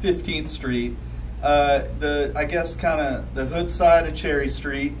 East 15th Street. I guess kind of the hood side of Cherry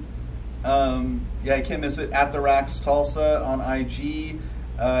Street. Yeah, you can't miss it. At the Racks Tulsa on IG.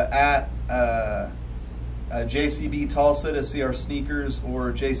 At JCB Tulsa to see our sneakers,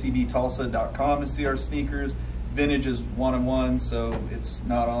 or jcbtulsa.com to see our sneakers. Vintage is 1-on-1, so it's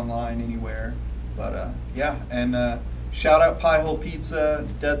not online anywhere. But yeah, and shout out Pie Hole Pizza,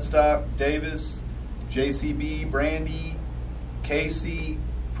 Deadstock, Davis, JCB, Brandy, Casey,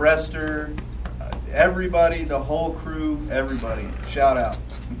 Prester, everybody, the whole crew, everybody. Shout out.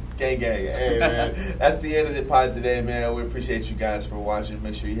 Gang, gang. Hey, man. That's the end of the pod today, man. We appreciate you guys for watching.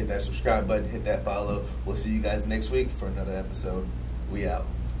 Make sure you hit that subscribe button, hit that follow. We'll see you guys next week for another episode. We out.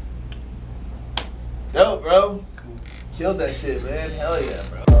 Dope, bro. Cool. Killed that shit, man. Hell yeah,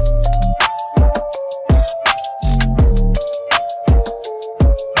 bro.